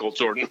golf with Michael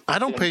Jordan. I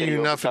don't pay you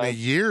enough in a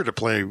year to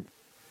play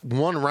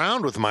one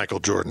round with Michael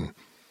Jordan.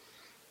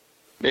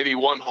 Maybe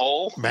one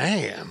hole?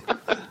 Man.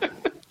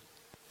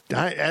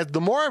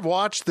 The more I've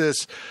watched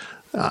this,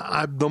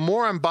 the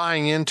more I'm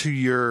buying into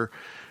your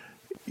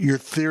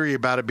theory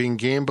about it being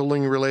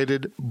gambling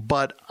related,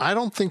 but I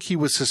don't think he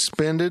was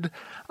suspended.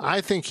 I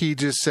think he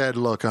just said,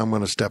 look, I'm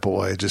going to step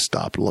away. Just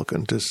stop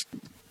looking. Just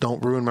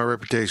don't ruin my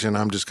reputation.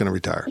 I'm just going to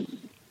retire.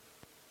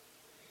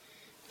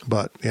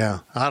 But yeah,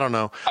 I don't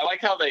know. I like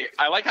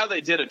how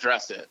they did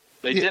address it.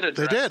 They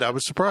did. I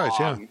was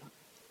surprised.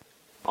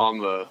 On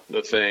the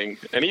thing.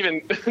 And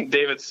even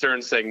David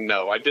Stern saying,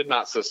 no, I did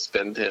not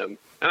suspend him.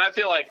 And I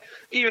feel like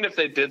even if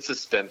they did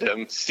suspend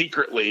him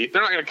secretly,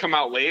 they're not going to come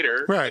out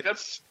later. Right.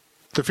 That's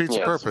defeats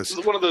the purpose.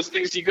 It's one of those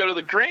things you go to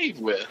the grave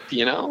with,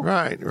 you know?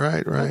 Right.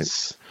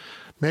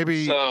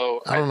 Maybe,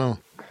 so, I don't know.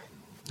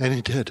 And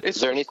he did.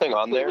 Is there anything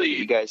on there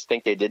you guys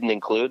think they didn't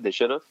include? They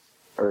should have?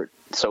 Or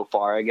so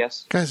far, I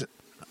guess? Guys,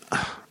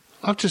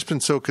 I've just been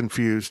so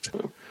confused.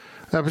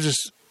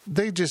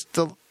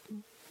 The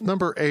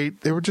number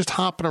 8, they were just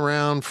hopping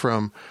around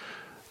from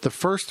the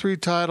first 3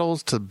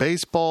 titles to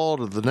baseball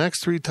to the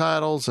next 3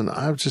 titles. And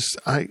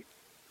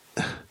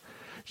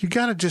you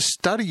got to just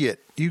study it.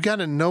 You got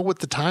to know what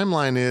the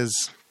timeline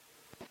is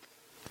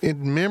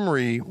in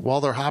memory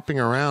while they're hopping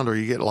around, or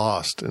you get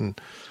lost.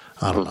 And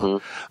I don't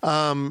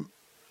know.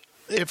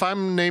 If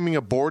I'm naming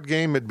a board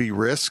game, it'd be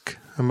Risk.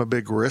 I'm a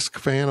big Risk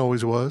fan,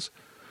 always was.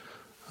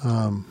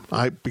 When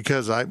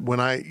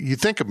you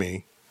think of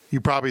me, you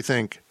probably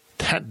think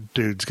that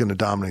dude's going to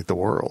dominate the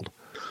world.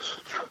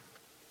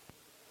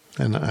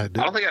 And I do.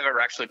 I don't think I've ever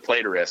actually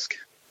played Risk.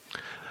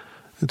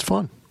 It's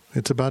fun.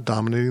 It's about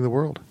dominating the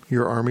world.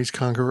 Your armies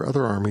conquer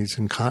other armies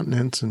and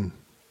continents, and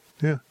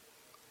yeah.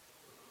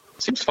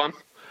 Seems fun.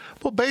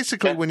 Well,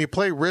 basically, when you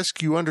play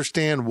Risk, you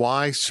understand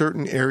why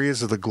certain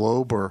areas of the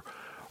globe are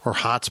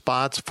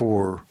hotspots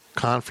for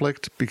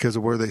conflict because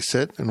of where they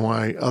sit, and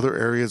why other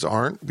areas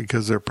aren't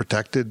because they're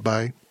protected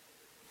by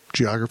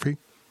geography.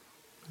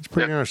 It's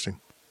pretty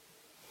interesting.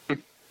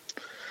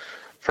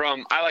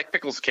 From I Like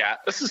Pickles Cat.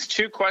 This is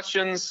 2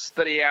 questions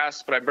that he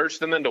asked, but I merged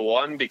them into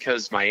one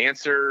because my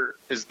answer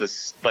is the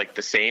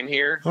same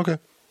here. Okay.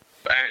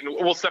 And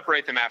we'll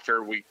separate them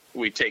after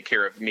we take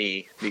care of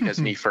me, because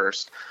me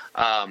first.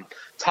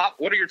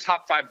 What are your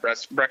top 5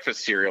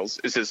 breakfast cereals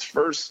is his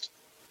first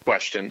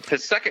question.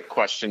 His second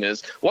question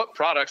is, what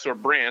products or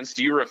brands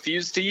do you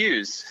refuse to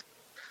use?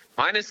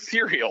 Mine is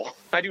cereal.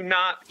 I do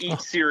not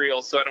eat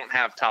cereal, so I don't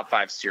have top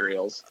 5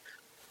 cereals.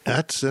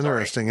 That's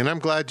interesting. And I'm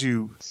glad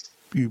you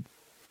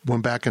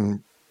went back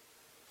and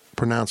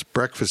pronounce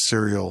breakfast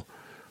cereal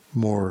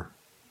more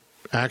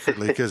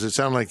accurately because it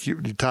sounded like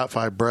you top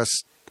 5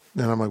 breasts.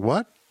 And I'm like,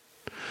 what?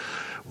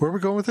 Where are we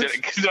going with this?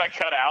 Did I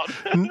cut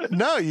out?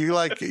 No, you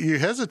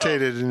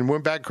hesitated and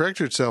went back,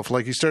 corrected yourself.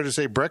 Like you started to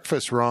say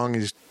breakfast wrong.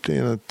 It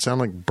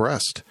sounded like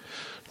breast.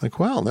 Like,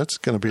 well, that's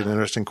going to be an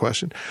interesting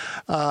question.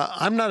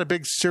 I'm not a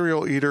big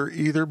cereal eater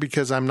either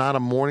because I'm not a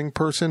morning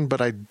person,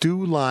 but I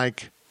do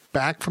like,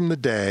 back from the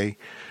day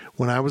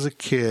when I was a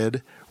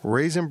kid,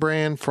 Raisin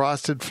Bran,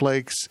 Frosted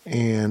Flakes,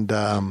 and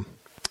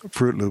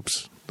Fruit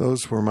Loops.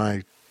 Those were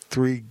my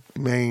 3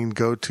 main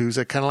go-tos.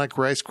 I kind of like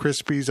Rice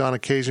Krispies on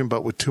occasion,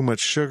 but with too much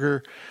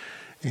sugar.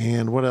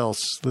 And what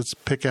else? Let's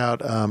pick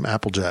out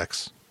Apple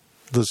Jacks,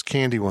 those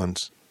candy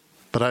ones.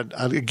 But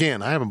I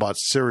haven't bought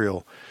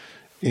cereal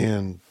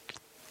in,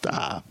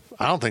 I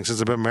don't think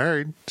since I've been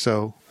married.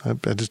 So I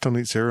just don't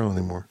eat cereal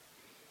anymore.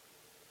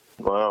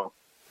 Wow.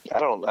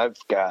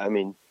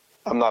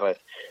 I'm not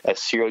a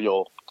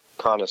cereal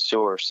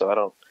connoisseur, so I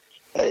don't.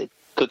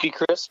 Cookie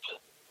Crisp,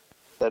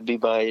 that'd be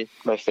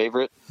my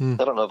favorite. I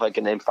don't know if I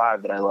can name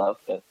 5 that I love,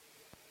 but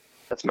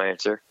that's my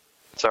answer.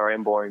 Sorry,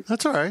 I'm boring.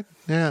 That's all right.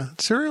 Yeah,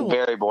 cereal.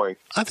 Very boring.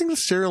 I think the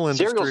cereal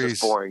industry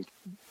is boring.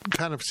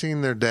 Kind of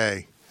seen their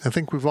day. I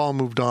think we've all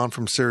moved on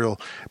from cereal,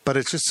 but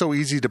it's just so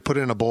easy to put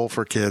in a bowl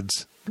for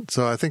kids.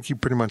 So I think you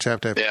pretty much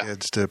have to have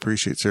kids to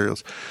appreciate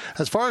cereals.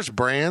 As far as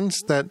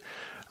brands that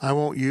I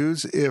won't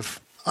use,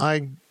 if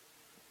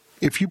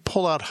you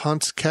pull out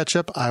Hunt's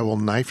ketchup, I will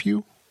knife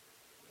you.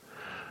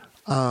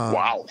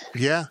 Wow.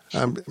 Yeah,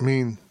 I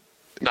mean,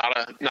 not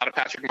a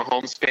Patrick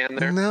Mahomes fan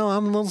there. No,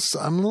 I'm a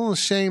little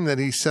ashamed that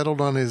he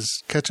settled on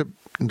his ketchup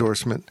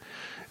endorsement.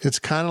 It's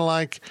kind of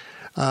like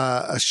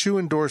a shoe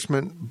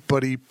endorsement,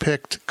 but he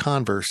picked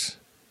Converse.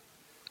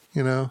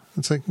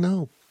 It's like,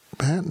 no,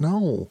 Pat,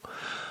 no.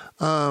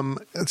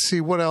 Let's see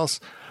what else.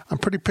 I'm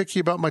pretty picky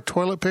about my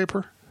toilet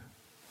paper.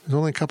 There's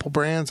only a couple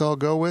brands I'll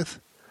go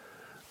with.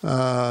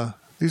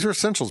 These are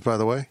essentials, by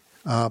the way.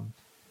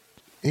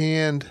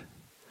 And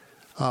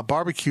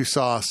barbecue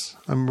sauce.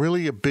 I'm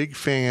really a big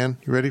fan.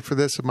 You ready for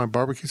this? Of my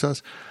barbecue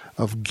sauce?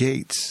 Of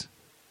Gates.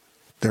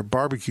 Their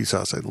barbecue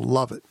sauce. I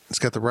love it. It's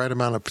got the right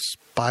amount of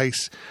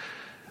spice.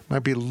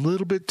 Might be a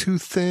little bit too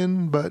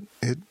thin, but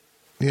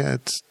I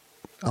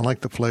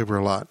like the flavor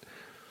a lot.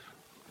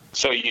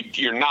 So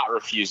you're not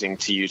refusing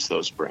to use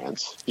those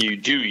brands. You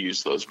do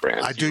use those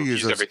brands. I do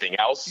use those. Everything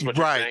else is what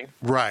you're saying?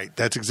 Right.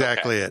 That's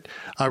exactly it.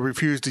 I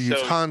refuse to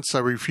use Hunt's. I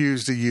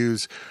refuse to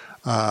use,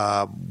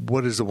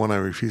 what is the one I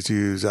refuse to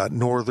use?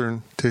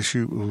 Northern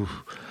tissue. Ooh.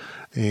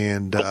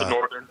 And the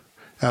Northern?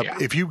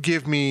 If you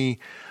give me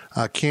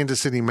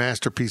Kansas City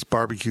Masterpiece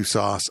barbecue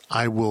sauce,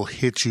 I will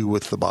hit you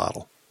with the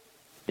bottle.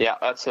 Yeah,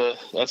 that's a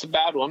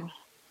bad one.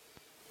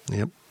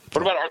 Yep.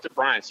 What about Arthur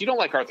Bryant's? You don't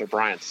like Arthur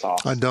Bryant's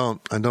sauce. I don't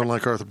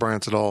like Arthur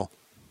Bryant's at all.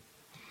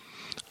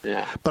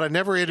 Yeah. But I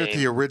never ate at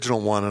the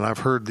original one, and I've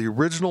heard the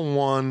original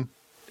one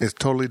is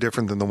totally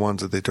different than the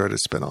ones that they try to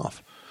spin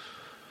off.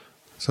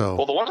 So,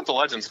 well, the one at the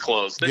Legends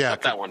closed. They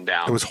shut that one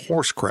down. It was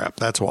horse crap.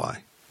 That's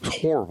why. It was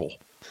horrible.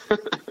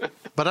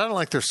 But I don't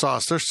like their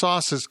sauce. Their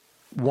sauce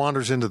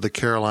wanders into the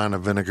Carolina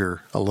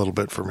vinegar a little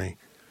bit for me.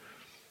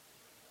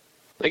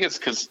 I think it's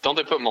because, don't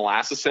they put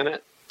molasses in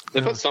it?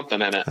 They put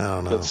something in it. I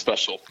don't know. That's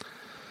special.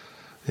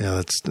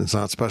 Yeah, it's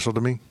not special to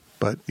me.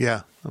 But,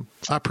 yeah,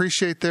 I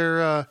appreciate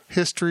their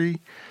history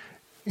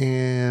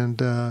and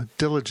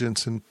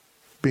diligence in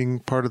being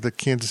part of the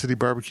Kansas City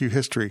barbecue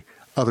history.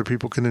 Other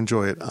people can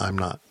enjoy it. I'm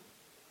not.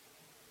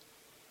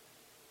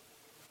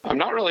 I'm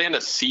not really into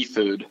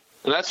seafood.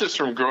 And that's just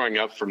from growing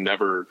up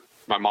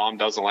my mom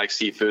doesn't like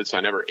seafood, so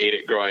I never ate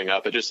it growing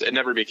up. It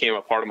never became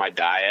a part of my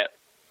diet.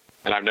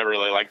 And I've never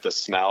really liked the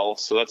smell.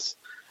 So I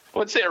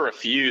would say I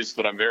refuse,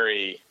 but I'm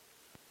very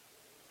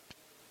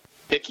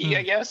picky,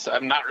 I guess.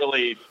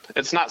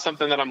 It's not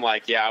something that I'm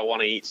like, yeah, I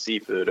want to eat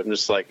seafood. I'm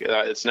just like,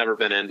 I've never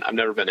been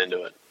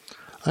into it.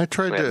 I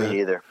tried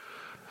Me either.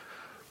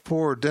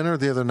 For dinner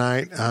the other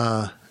night,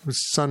 it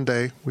was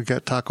Sunday, we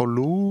got Taco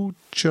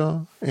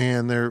Lucha,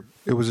 and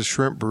it was a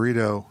shrimp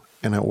burrito,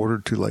 and I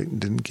ordered too late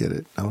and didn't get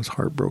it. I was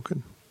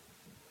heartbroken.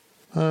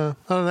 Other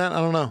than that, I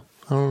don't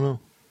know.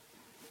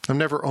 I'm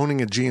never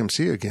owning a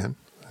GMC again.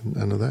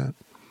 I know that.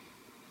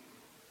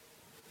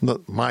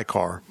 My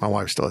car. My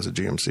wife still has a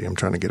GMC. I'm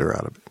trying to get her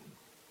out of it.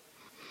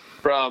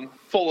 From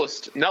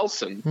Fullest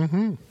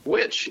Nelson,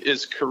 which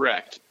is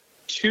correct?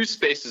 2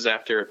 spaces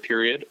after a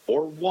period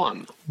or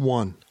 1?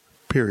 1,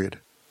 period.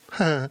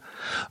 1.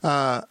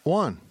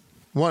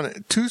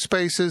 2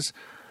 spaces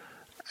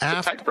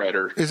after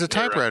typewriter is a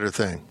typewriter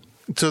thing.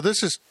 So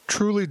this is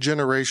truly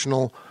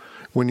generational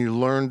when you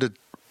learn to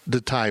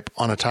type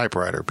on a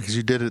typewriter because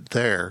you did it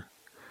there.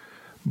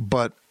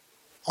 But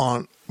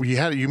you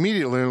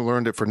immediately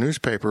learned it for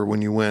newspaper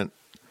when you went,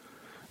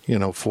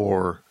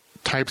 for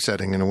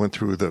typesetting and it went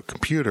through the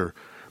computer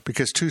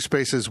because 2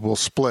 spaces will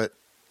split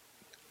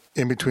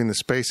in between the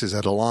spaces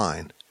at a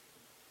line.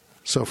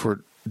 So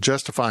for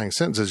justifying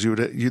sentences,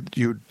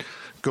 you'd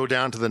go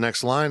down to the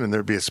next line and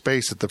there'd be a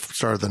space at the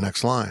start of the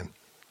next line,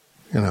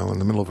 in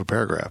the middle of a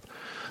paragraph.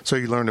 So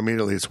you learned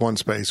immediately it's one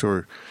space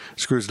or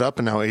screws it up.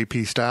 And now AP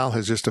Style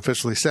has just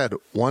officially said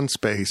one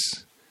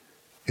space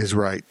is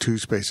right, two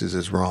spaces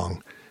is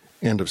wrong.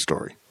 End of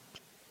story.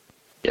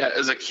 Yeah,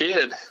 as a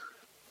kid,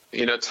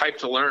 type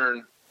to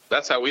learn,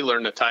 that's how we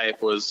learned to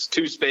type, was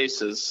two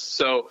spaces.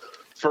 So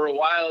for a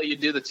while you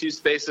do the two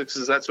spaces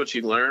because that's what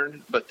you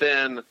learned. But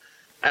then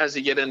as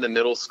you get into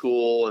middle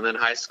school and then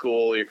high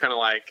school, you're kind of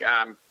like,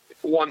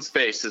 one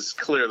space is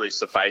clearly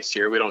suffice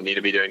here. We don't need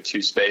to be doing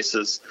two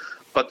spaces.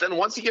 But then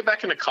once you get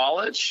back into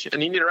college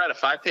and you need to write a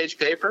 5-page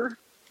paper,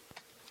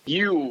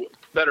 you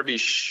better be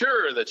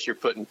sure that you're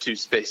putting two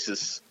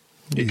spaces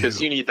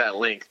because you need that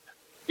length,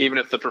 even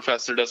if the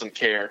professor doesn't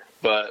care.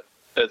 But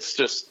it's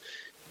just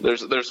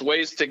there's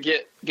ways to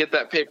get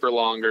that paper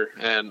longer,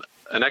 and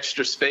an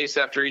extra space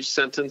after each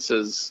sentence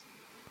is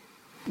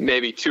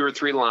maybe 2 or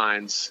 3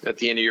 lines at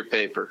the end of your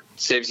paper.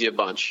 Saves you a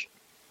bunch.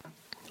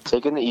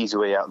 Taking the easy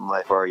way out in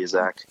life, are you,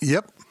 Zach?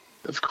 Yep.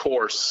 Of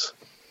course.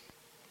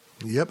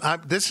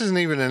 Yep. This isn't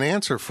even an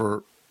answer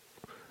for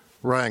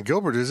Ryan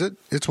Gilbert, is it?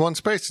 It's one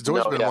space. It's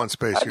always been one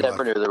space. I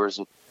never knew there was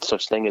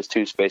such thing as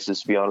two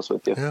spaces, to be honest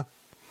with you. Yeah.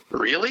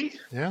 Really?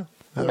 Yeah.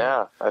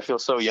 Yeah. I feel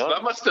so young. So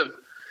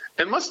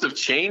it must have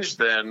changed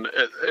then,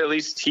 at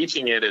least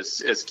teaching it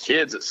as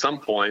kids at some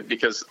point,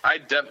 because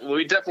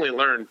we definitely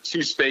learned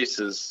two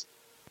spaces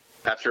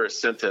after a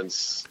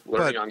sentence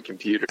learning on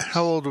computers.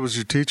 How old was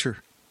your teacher?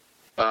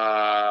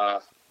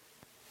 That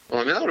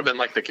would have been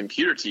like the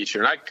computer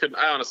teacher, and I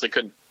honestly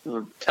couldn't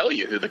tell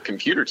you who the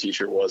computer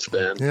teacher was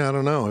then. Yeah, I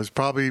don't know. It's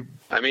probably.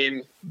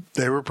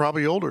 They were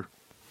probably older.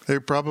 They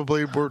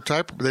probably were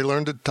They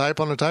learned to type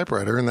on a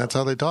typewriter, and that's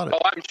how they taught it. Oh,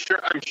 I'm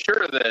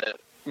sure that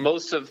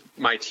most of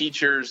my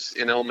teachers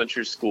in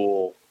elementary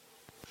school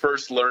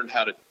first learned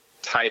how to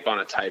type on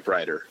a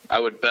typewriter. I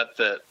would bet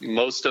that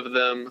most of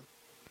them,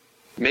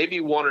 maybe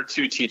 1 or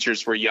 2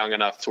 teachers were young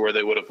enough to where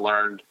they would have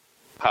learned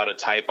how to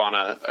type on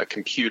a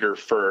computer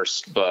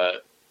first.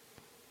 But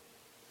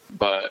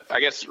I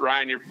guess,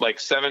 Ryan, you're like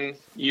 7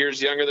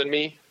 years younger than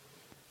me.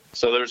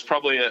 So there's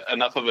probably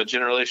enough of a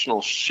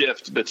generational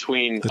shift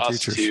between us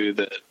two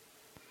that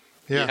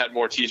you had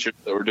more teachers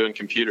that were doing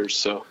computers.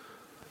 So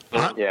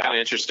kind of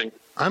interesting.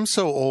 I'm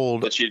so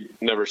old that you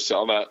never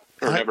saw that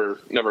or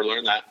never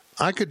learned that.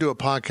 I could do a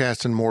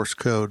podcast in Morse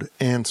code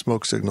and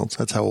smoke signals.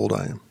 That's how old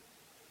I am.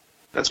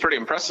 That's pretty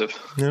impressive.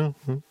 Yeah.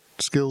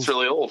 Skills. It's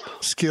really old.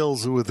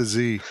 Skills with a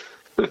Z.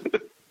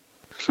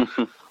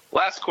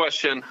 Last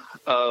question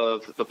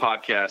of the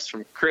podcast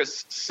from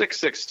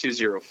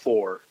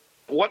Chris66204.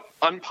 What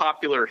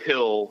unpopular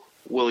hill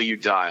will you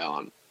die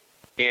on?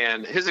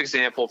 And his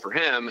example for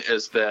him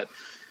is that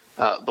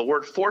the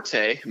word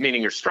forte,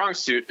 meaning your strong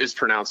suit, is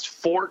pronounced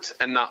fort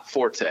and not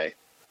forte.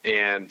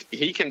 And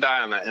he can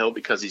die on that hill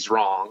because he's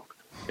wrong.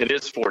 It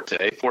is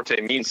forte. Forte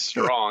means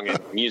strong in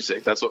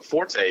music. That's what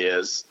forte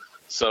is.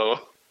 So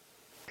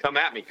come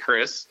at me,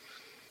 Chris.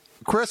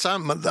 Chris,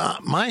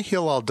 my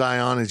hill I'll die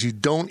on is you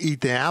don't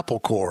eat the apple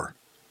core.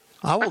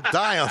 I will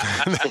die on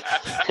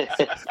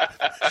that.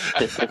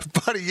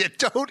 Buddy, you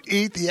don't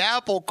eat the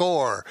apple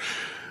core.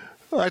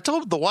 I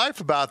told the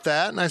wife about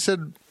that, and I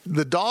said,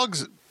 the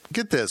dogs,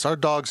 get this, our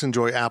dogs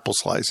enjoy apple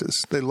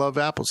slices. They love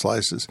apple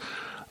slices.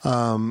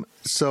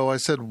 So I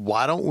said,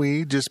 why don't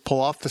we just pull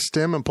off the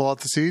stem and pull out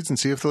the seeds and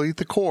see if they'll eat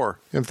the core?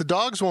 If the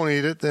dogs won't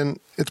eat it, then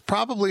it's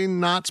probably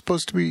not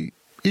supposed to be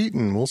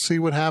eaten. We'll see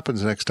what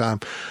happens next time.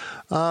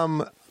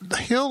 The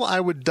hill I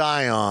would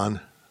die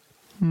on.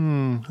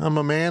 I'm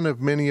a man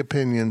of many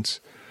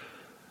opinions,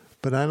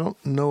 but I don't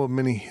know of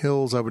many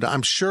hills I would.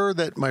 I'm sure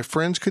that my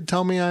friends could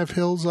tell me I have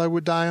hills I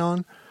would die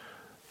on.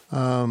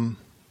 But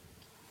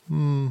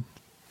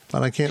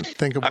I can't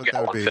think of what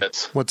that would be.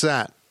 What's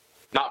that?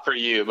 Not for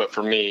you, but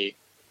for me.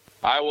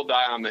 I will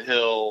die on the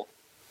hill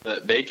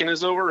that bacon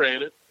is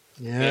overrated,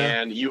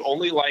 and you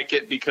only like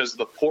it because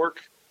the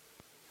pork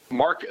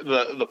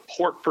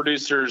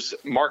producers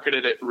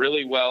marketed it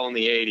really well in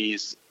the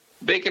 80s.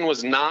 Bacon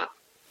was not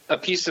a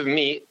piece of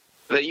meat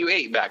that you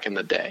ate back in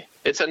the day.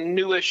 It's a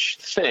newish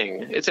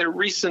thing. It's a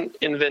recent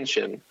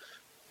invention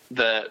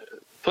that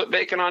put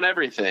bacon on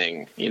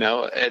everything.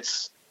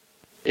 It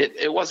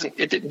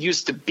didn't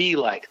used to be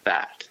like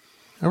that.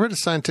 I read a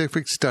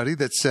scientific study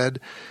that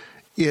said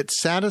it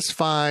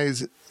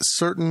satisfies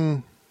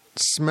certain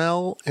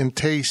smell and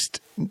taste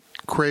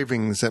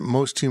cravings that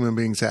most human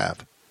beings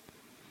have.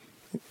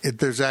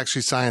 There's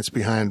actually science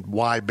behind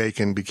why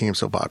bacon became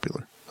so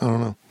popular. I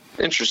don't know.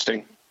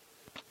 Interesting.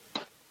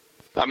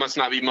 That must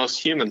not be most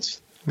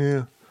humans.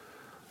 Yeah.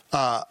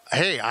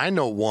 Hey, I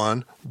know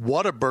one.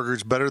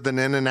 Whataburger's better than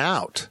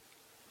In-N-Out.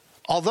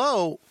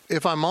 Although,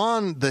 if I'm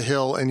on the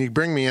hill and you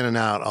bring me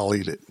In-N-Out, I'll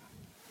eat it.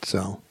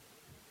 So,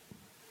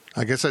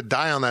 I guess I'd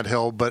die on that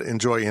hill, but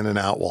enjoy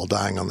In-N-Out while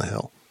dying on the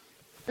hill.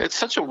 It's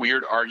such a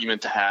weird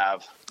argument to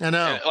have. I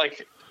know.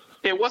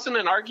 It wasn't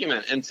an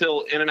argument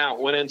until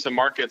In-N-Out went into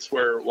markets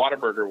where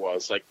Whataburger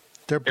was, like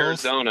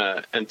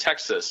Arizona and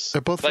Texas.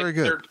 They're both very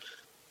good.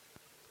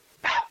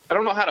 I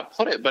don't know how to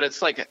put it, but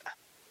it's like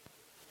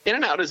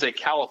In-N-Out is a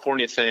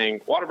California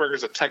thing. Whataburger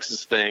is a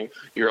Texas thing.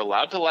 You're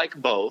allowed to like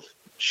both.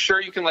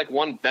 sure, you can like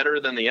one better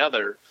than the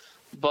other,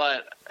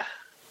 but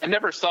I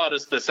never saw it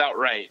as this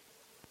outright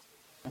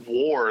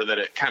war that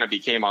it kind of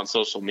became on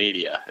social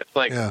media. It's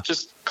like,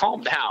 just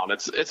calm down.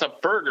 It's a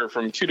burger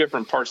from two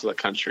different parts of the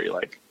country.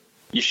 Like,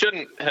 you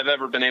shouldn't have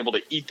ever been able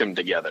to eat them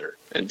together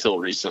until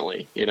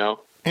recently, you know?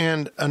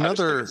 And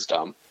another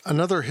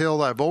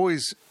hill I've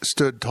always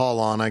stood tall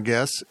on, I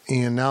guess,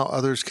 and now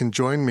others can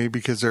join me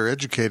because they're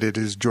educated,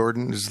 is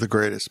Jordan is the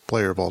greatest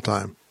player of all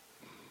time.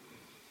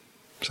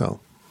 So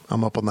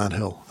I'm up on that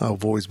hill.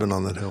 I've always been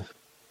on that hill.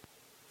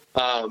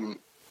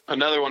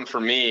 Another one for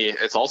me,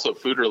 it's also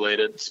food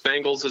related.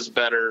 Spangles is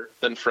better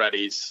than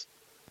Freddy's.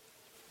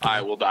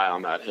 I will die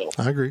on that hill.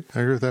 I agree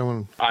with that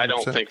one. 100%. I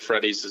don't think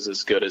Freddy's is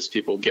as good as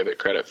people give it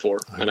credit for.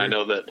 And I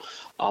know that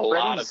a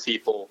lot of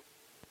people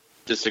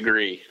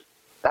disagree.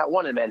 That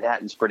one in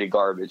Manhattan's pretty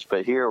garbage,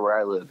 but here where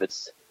I live,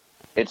 it's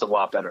a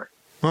lot better.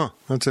 Huh,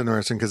 that's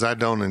interesting because I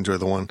don't enjoy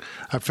the one.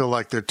 I feel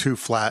like they're too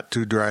flat,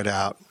 too dried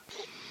out.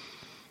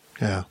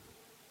 Yeah.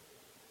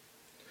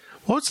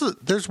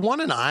 There's one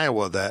in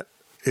Iowa that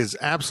is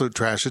absolute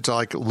trash. It's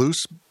like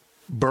loose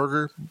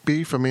burger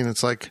beef. I mean,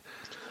 it's like...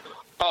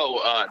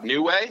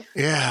 New Way?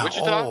 Yeah.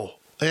 Wichita?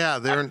 Yeah,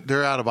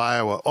 they're out of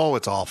Iowa. Oh,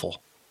 it's awful.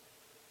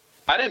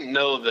 I didn't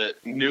know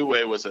that New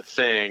Way was a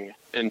thing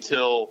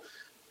until,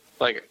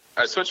 like,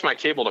 I switched my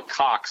cable to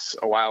Cox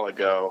a while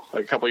ago,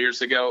 like a couple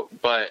years ago,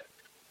 but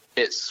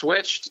it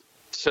switched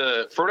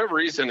to, for whatever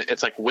reason,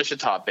 it's like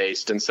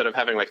Wichita-based instead of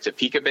having like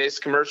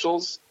Topeka-based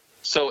commercials.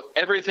 So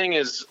everything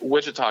is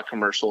Wichita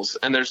commercials,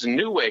 and there's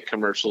New Way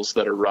commercials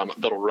that'll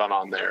run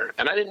on there.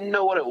 And I didn't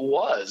know what it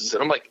was.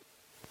 And I'm like,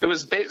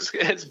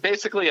 it's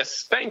basically a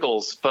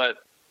Spangles, but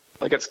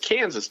like it's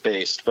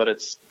Kansas-based, but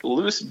it's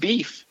loose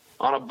beef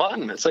on a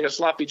bun. It's like a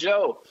Sloppy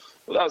Joe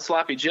without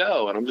Sloppy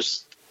Joe. And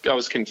I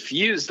was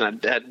confused,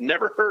 and I had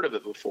never heard of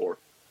it before.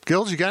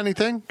 Gills, you got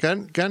anything?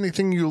 Got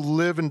anything you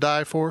live and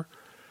die for?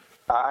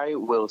 I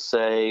will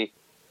say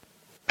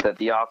that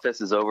The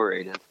Office is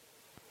overrated.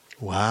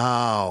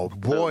 Wow.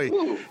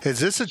 Boy, is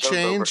this a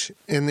change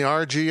in the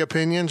RG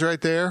opinions right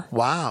there?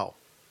 Wow.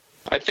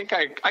 I think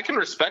I can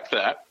respect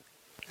that.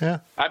 Yeah.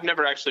 I've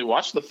never actually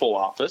watched the full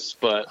Office,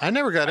 but I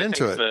never got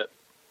into it.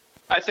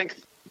 I think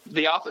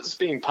The Office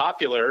being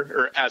popular,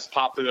 or as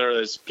popular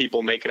as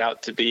people make it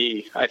out to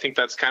be, I think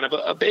that's kind of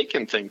a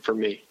Bacon thing for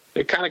me.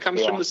 It kind of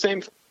comes from the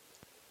same.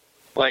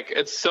 Like,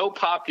 it's so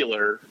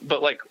popular,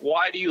 but like,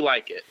 why do you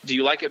like it? Do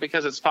you like it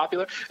because it's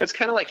popular? It's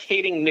kind of like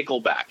hating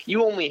Nickelback.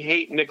 You only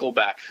hate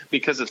Nickelback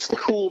because it's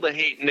cool to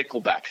hate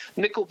Nickelback.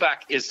 Nickelback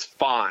is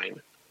fine.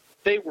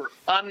 They were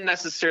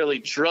unnecessarily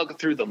drugged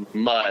through the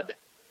mud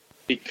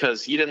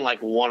because you didn't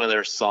like one of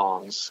their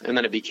songs, and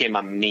then it became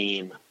a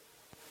meme.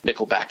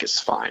 Nickelback is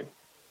fine.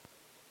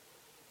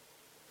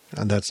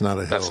 And that's not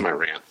a hill. That's my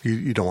rant.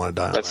 You don't want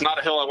to die on. That's not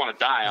a hill I want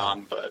to die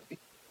on, but...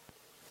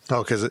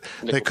 Oh, because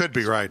they could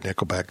be right.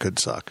 Nickelback could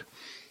suck.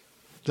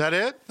 Is that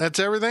it? That's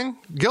everything?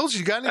 Gills,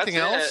 you got anything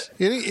else?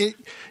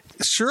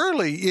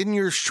 Surely, in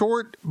your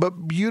short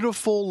but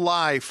beautiful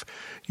life,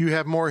 you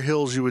have more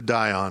hills you would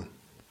die on.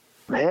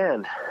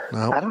 Man,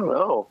 I don't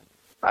know.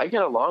 I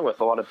get along with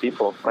a lot of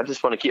people. I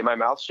just want to keep my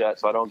mouth shut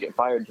so I don't get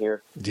fired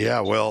here. Yeah,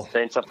 well.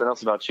 Saying something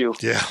else about you.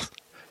 Yeah.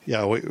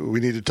 Yeah, we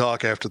need to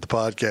talk after the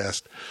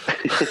podcast.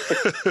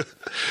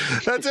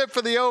 That's it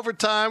for the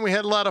overtime. We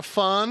had a lot of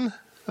fun.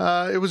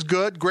 It was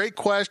good. Great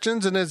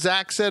questions. And as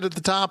Zach said at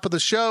the top of the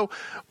show,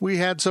 we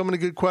had so many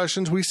good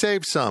questions. We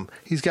saved some.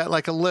 He's got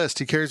like a list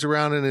he carries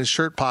around in his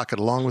shirt pocket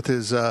along with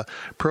his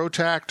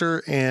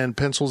protractor and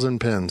pencils and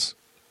pens.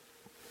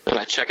 And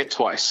I check it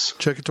twice.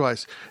 Check it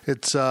twice.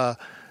 It's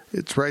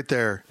right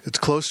there. It's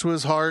close to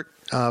his heart,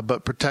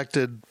 but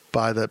protected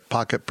by the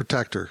pocket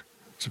protector.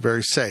 It's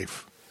very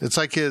safe. It's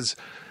like his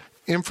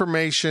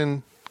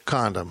information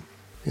condom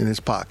in his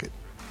pocket.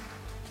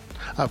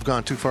 I've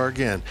gone too far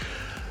again.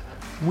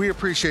 We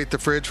appreciate the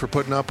Fridge for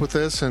putting up with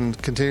this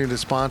and continuing to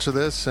sponsor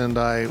this. And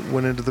I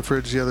went into the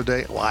Fridge the other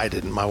day. Well, I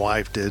didn't. My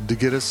wife did, to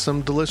get us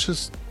some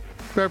delicious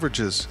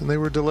beverages. And they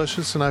were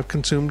delicious, and I've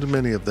consumed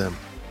many of them.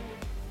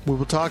 We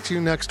will talk to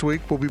you next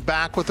week. We'll be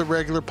back with a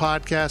regular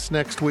podcast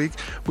next week.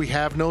 We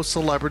have no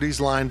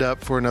celebrities lined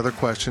up for another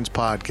Questions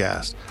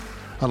podcast.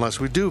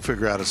 Unless we do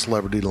figure out a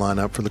celebrity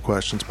lineup for the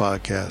Questions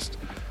podcast.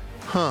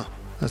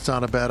 That's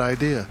not a bad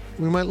idea.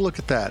 We might look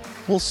at that.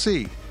 We'll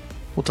see.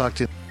 We'll talk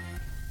to you.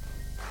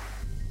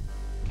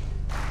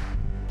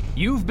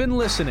 You've been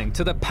listening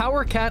to the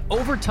PowerCat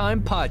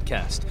Overtime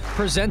Podcast,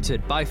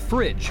 presented by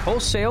Fridge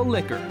Wholesale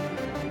Liquor.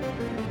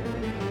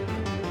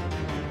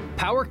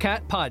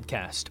 PowerCat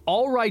Podcast.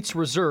 All rights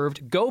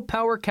reserved.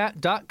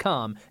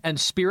 GoPowerCat.com and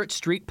Spirit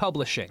Street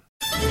Publishing.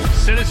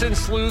 Citizen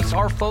sleuths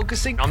are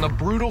focusing on the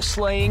brutal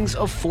slayings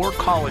of 4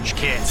 college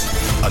kids.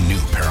 A new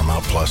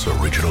Paramount Plus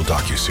original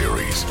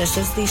docuseries. This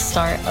is the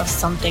start of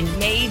something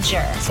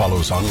major.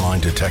 Follows online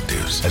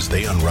detectives as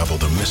they unravel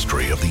the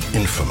mystery of the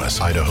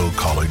infamous Idaho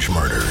college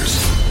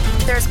murders.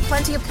 There's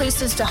plenty of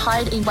places to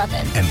hide a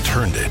weapon. And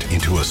turned it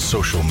into a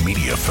social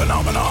media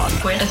phenomenon.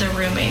 Where are the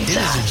roommates? It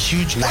is a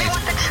huge night. I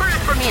want the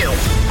truth from you.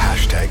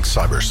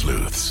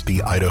 #CyberSleuths.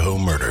 The Idaho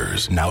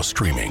Murders. Now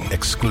streaming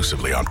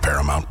exclusively on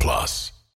Paramount Plus.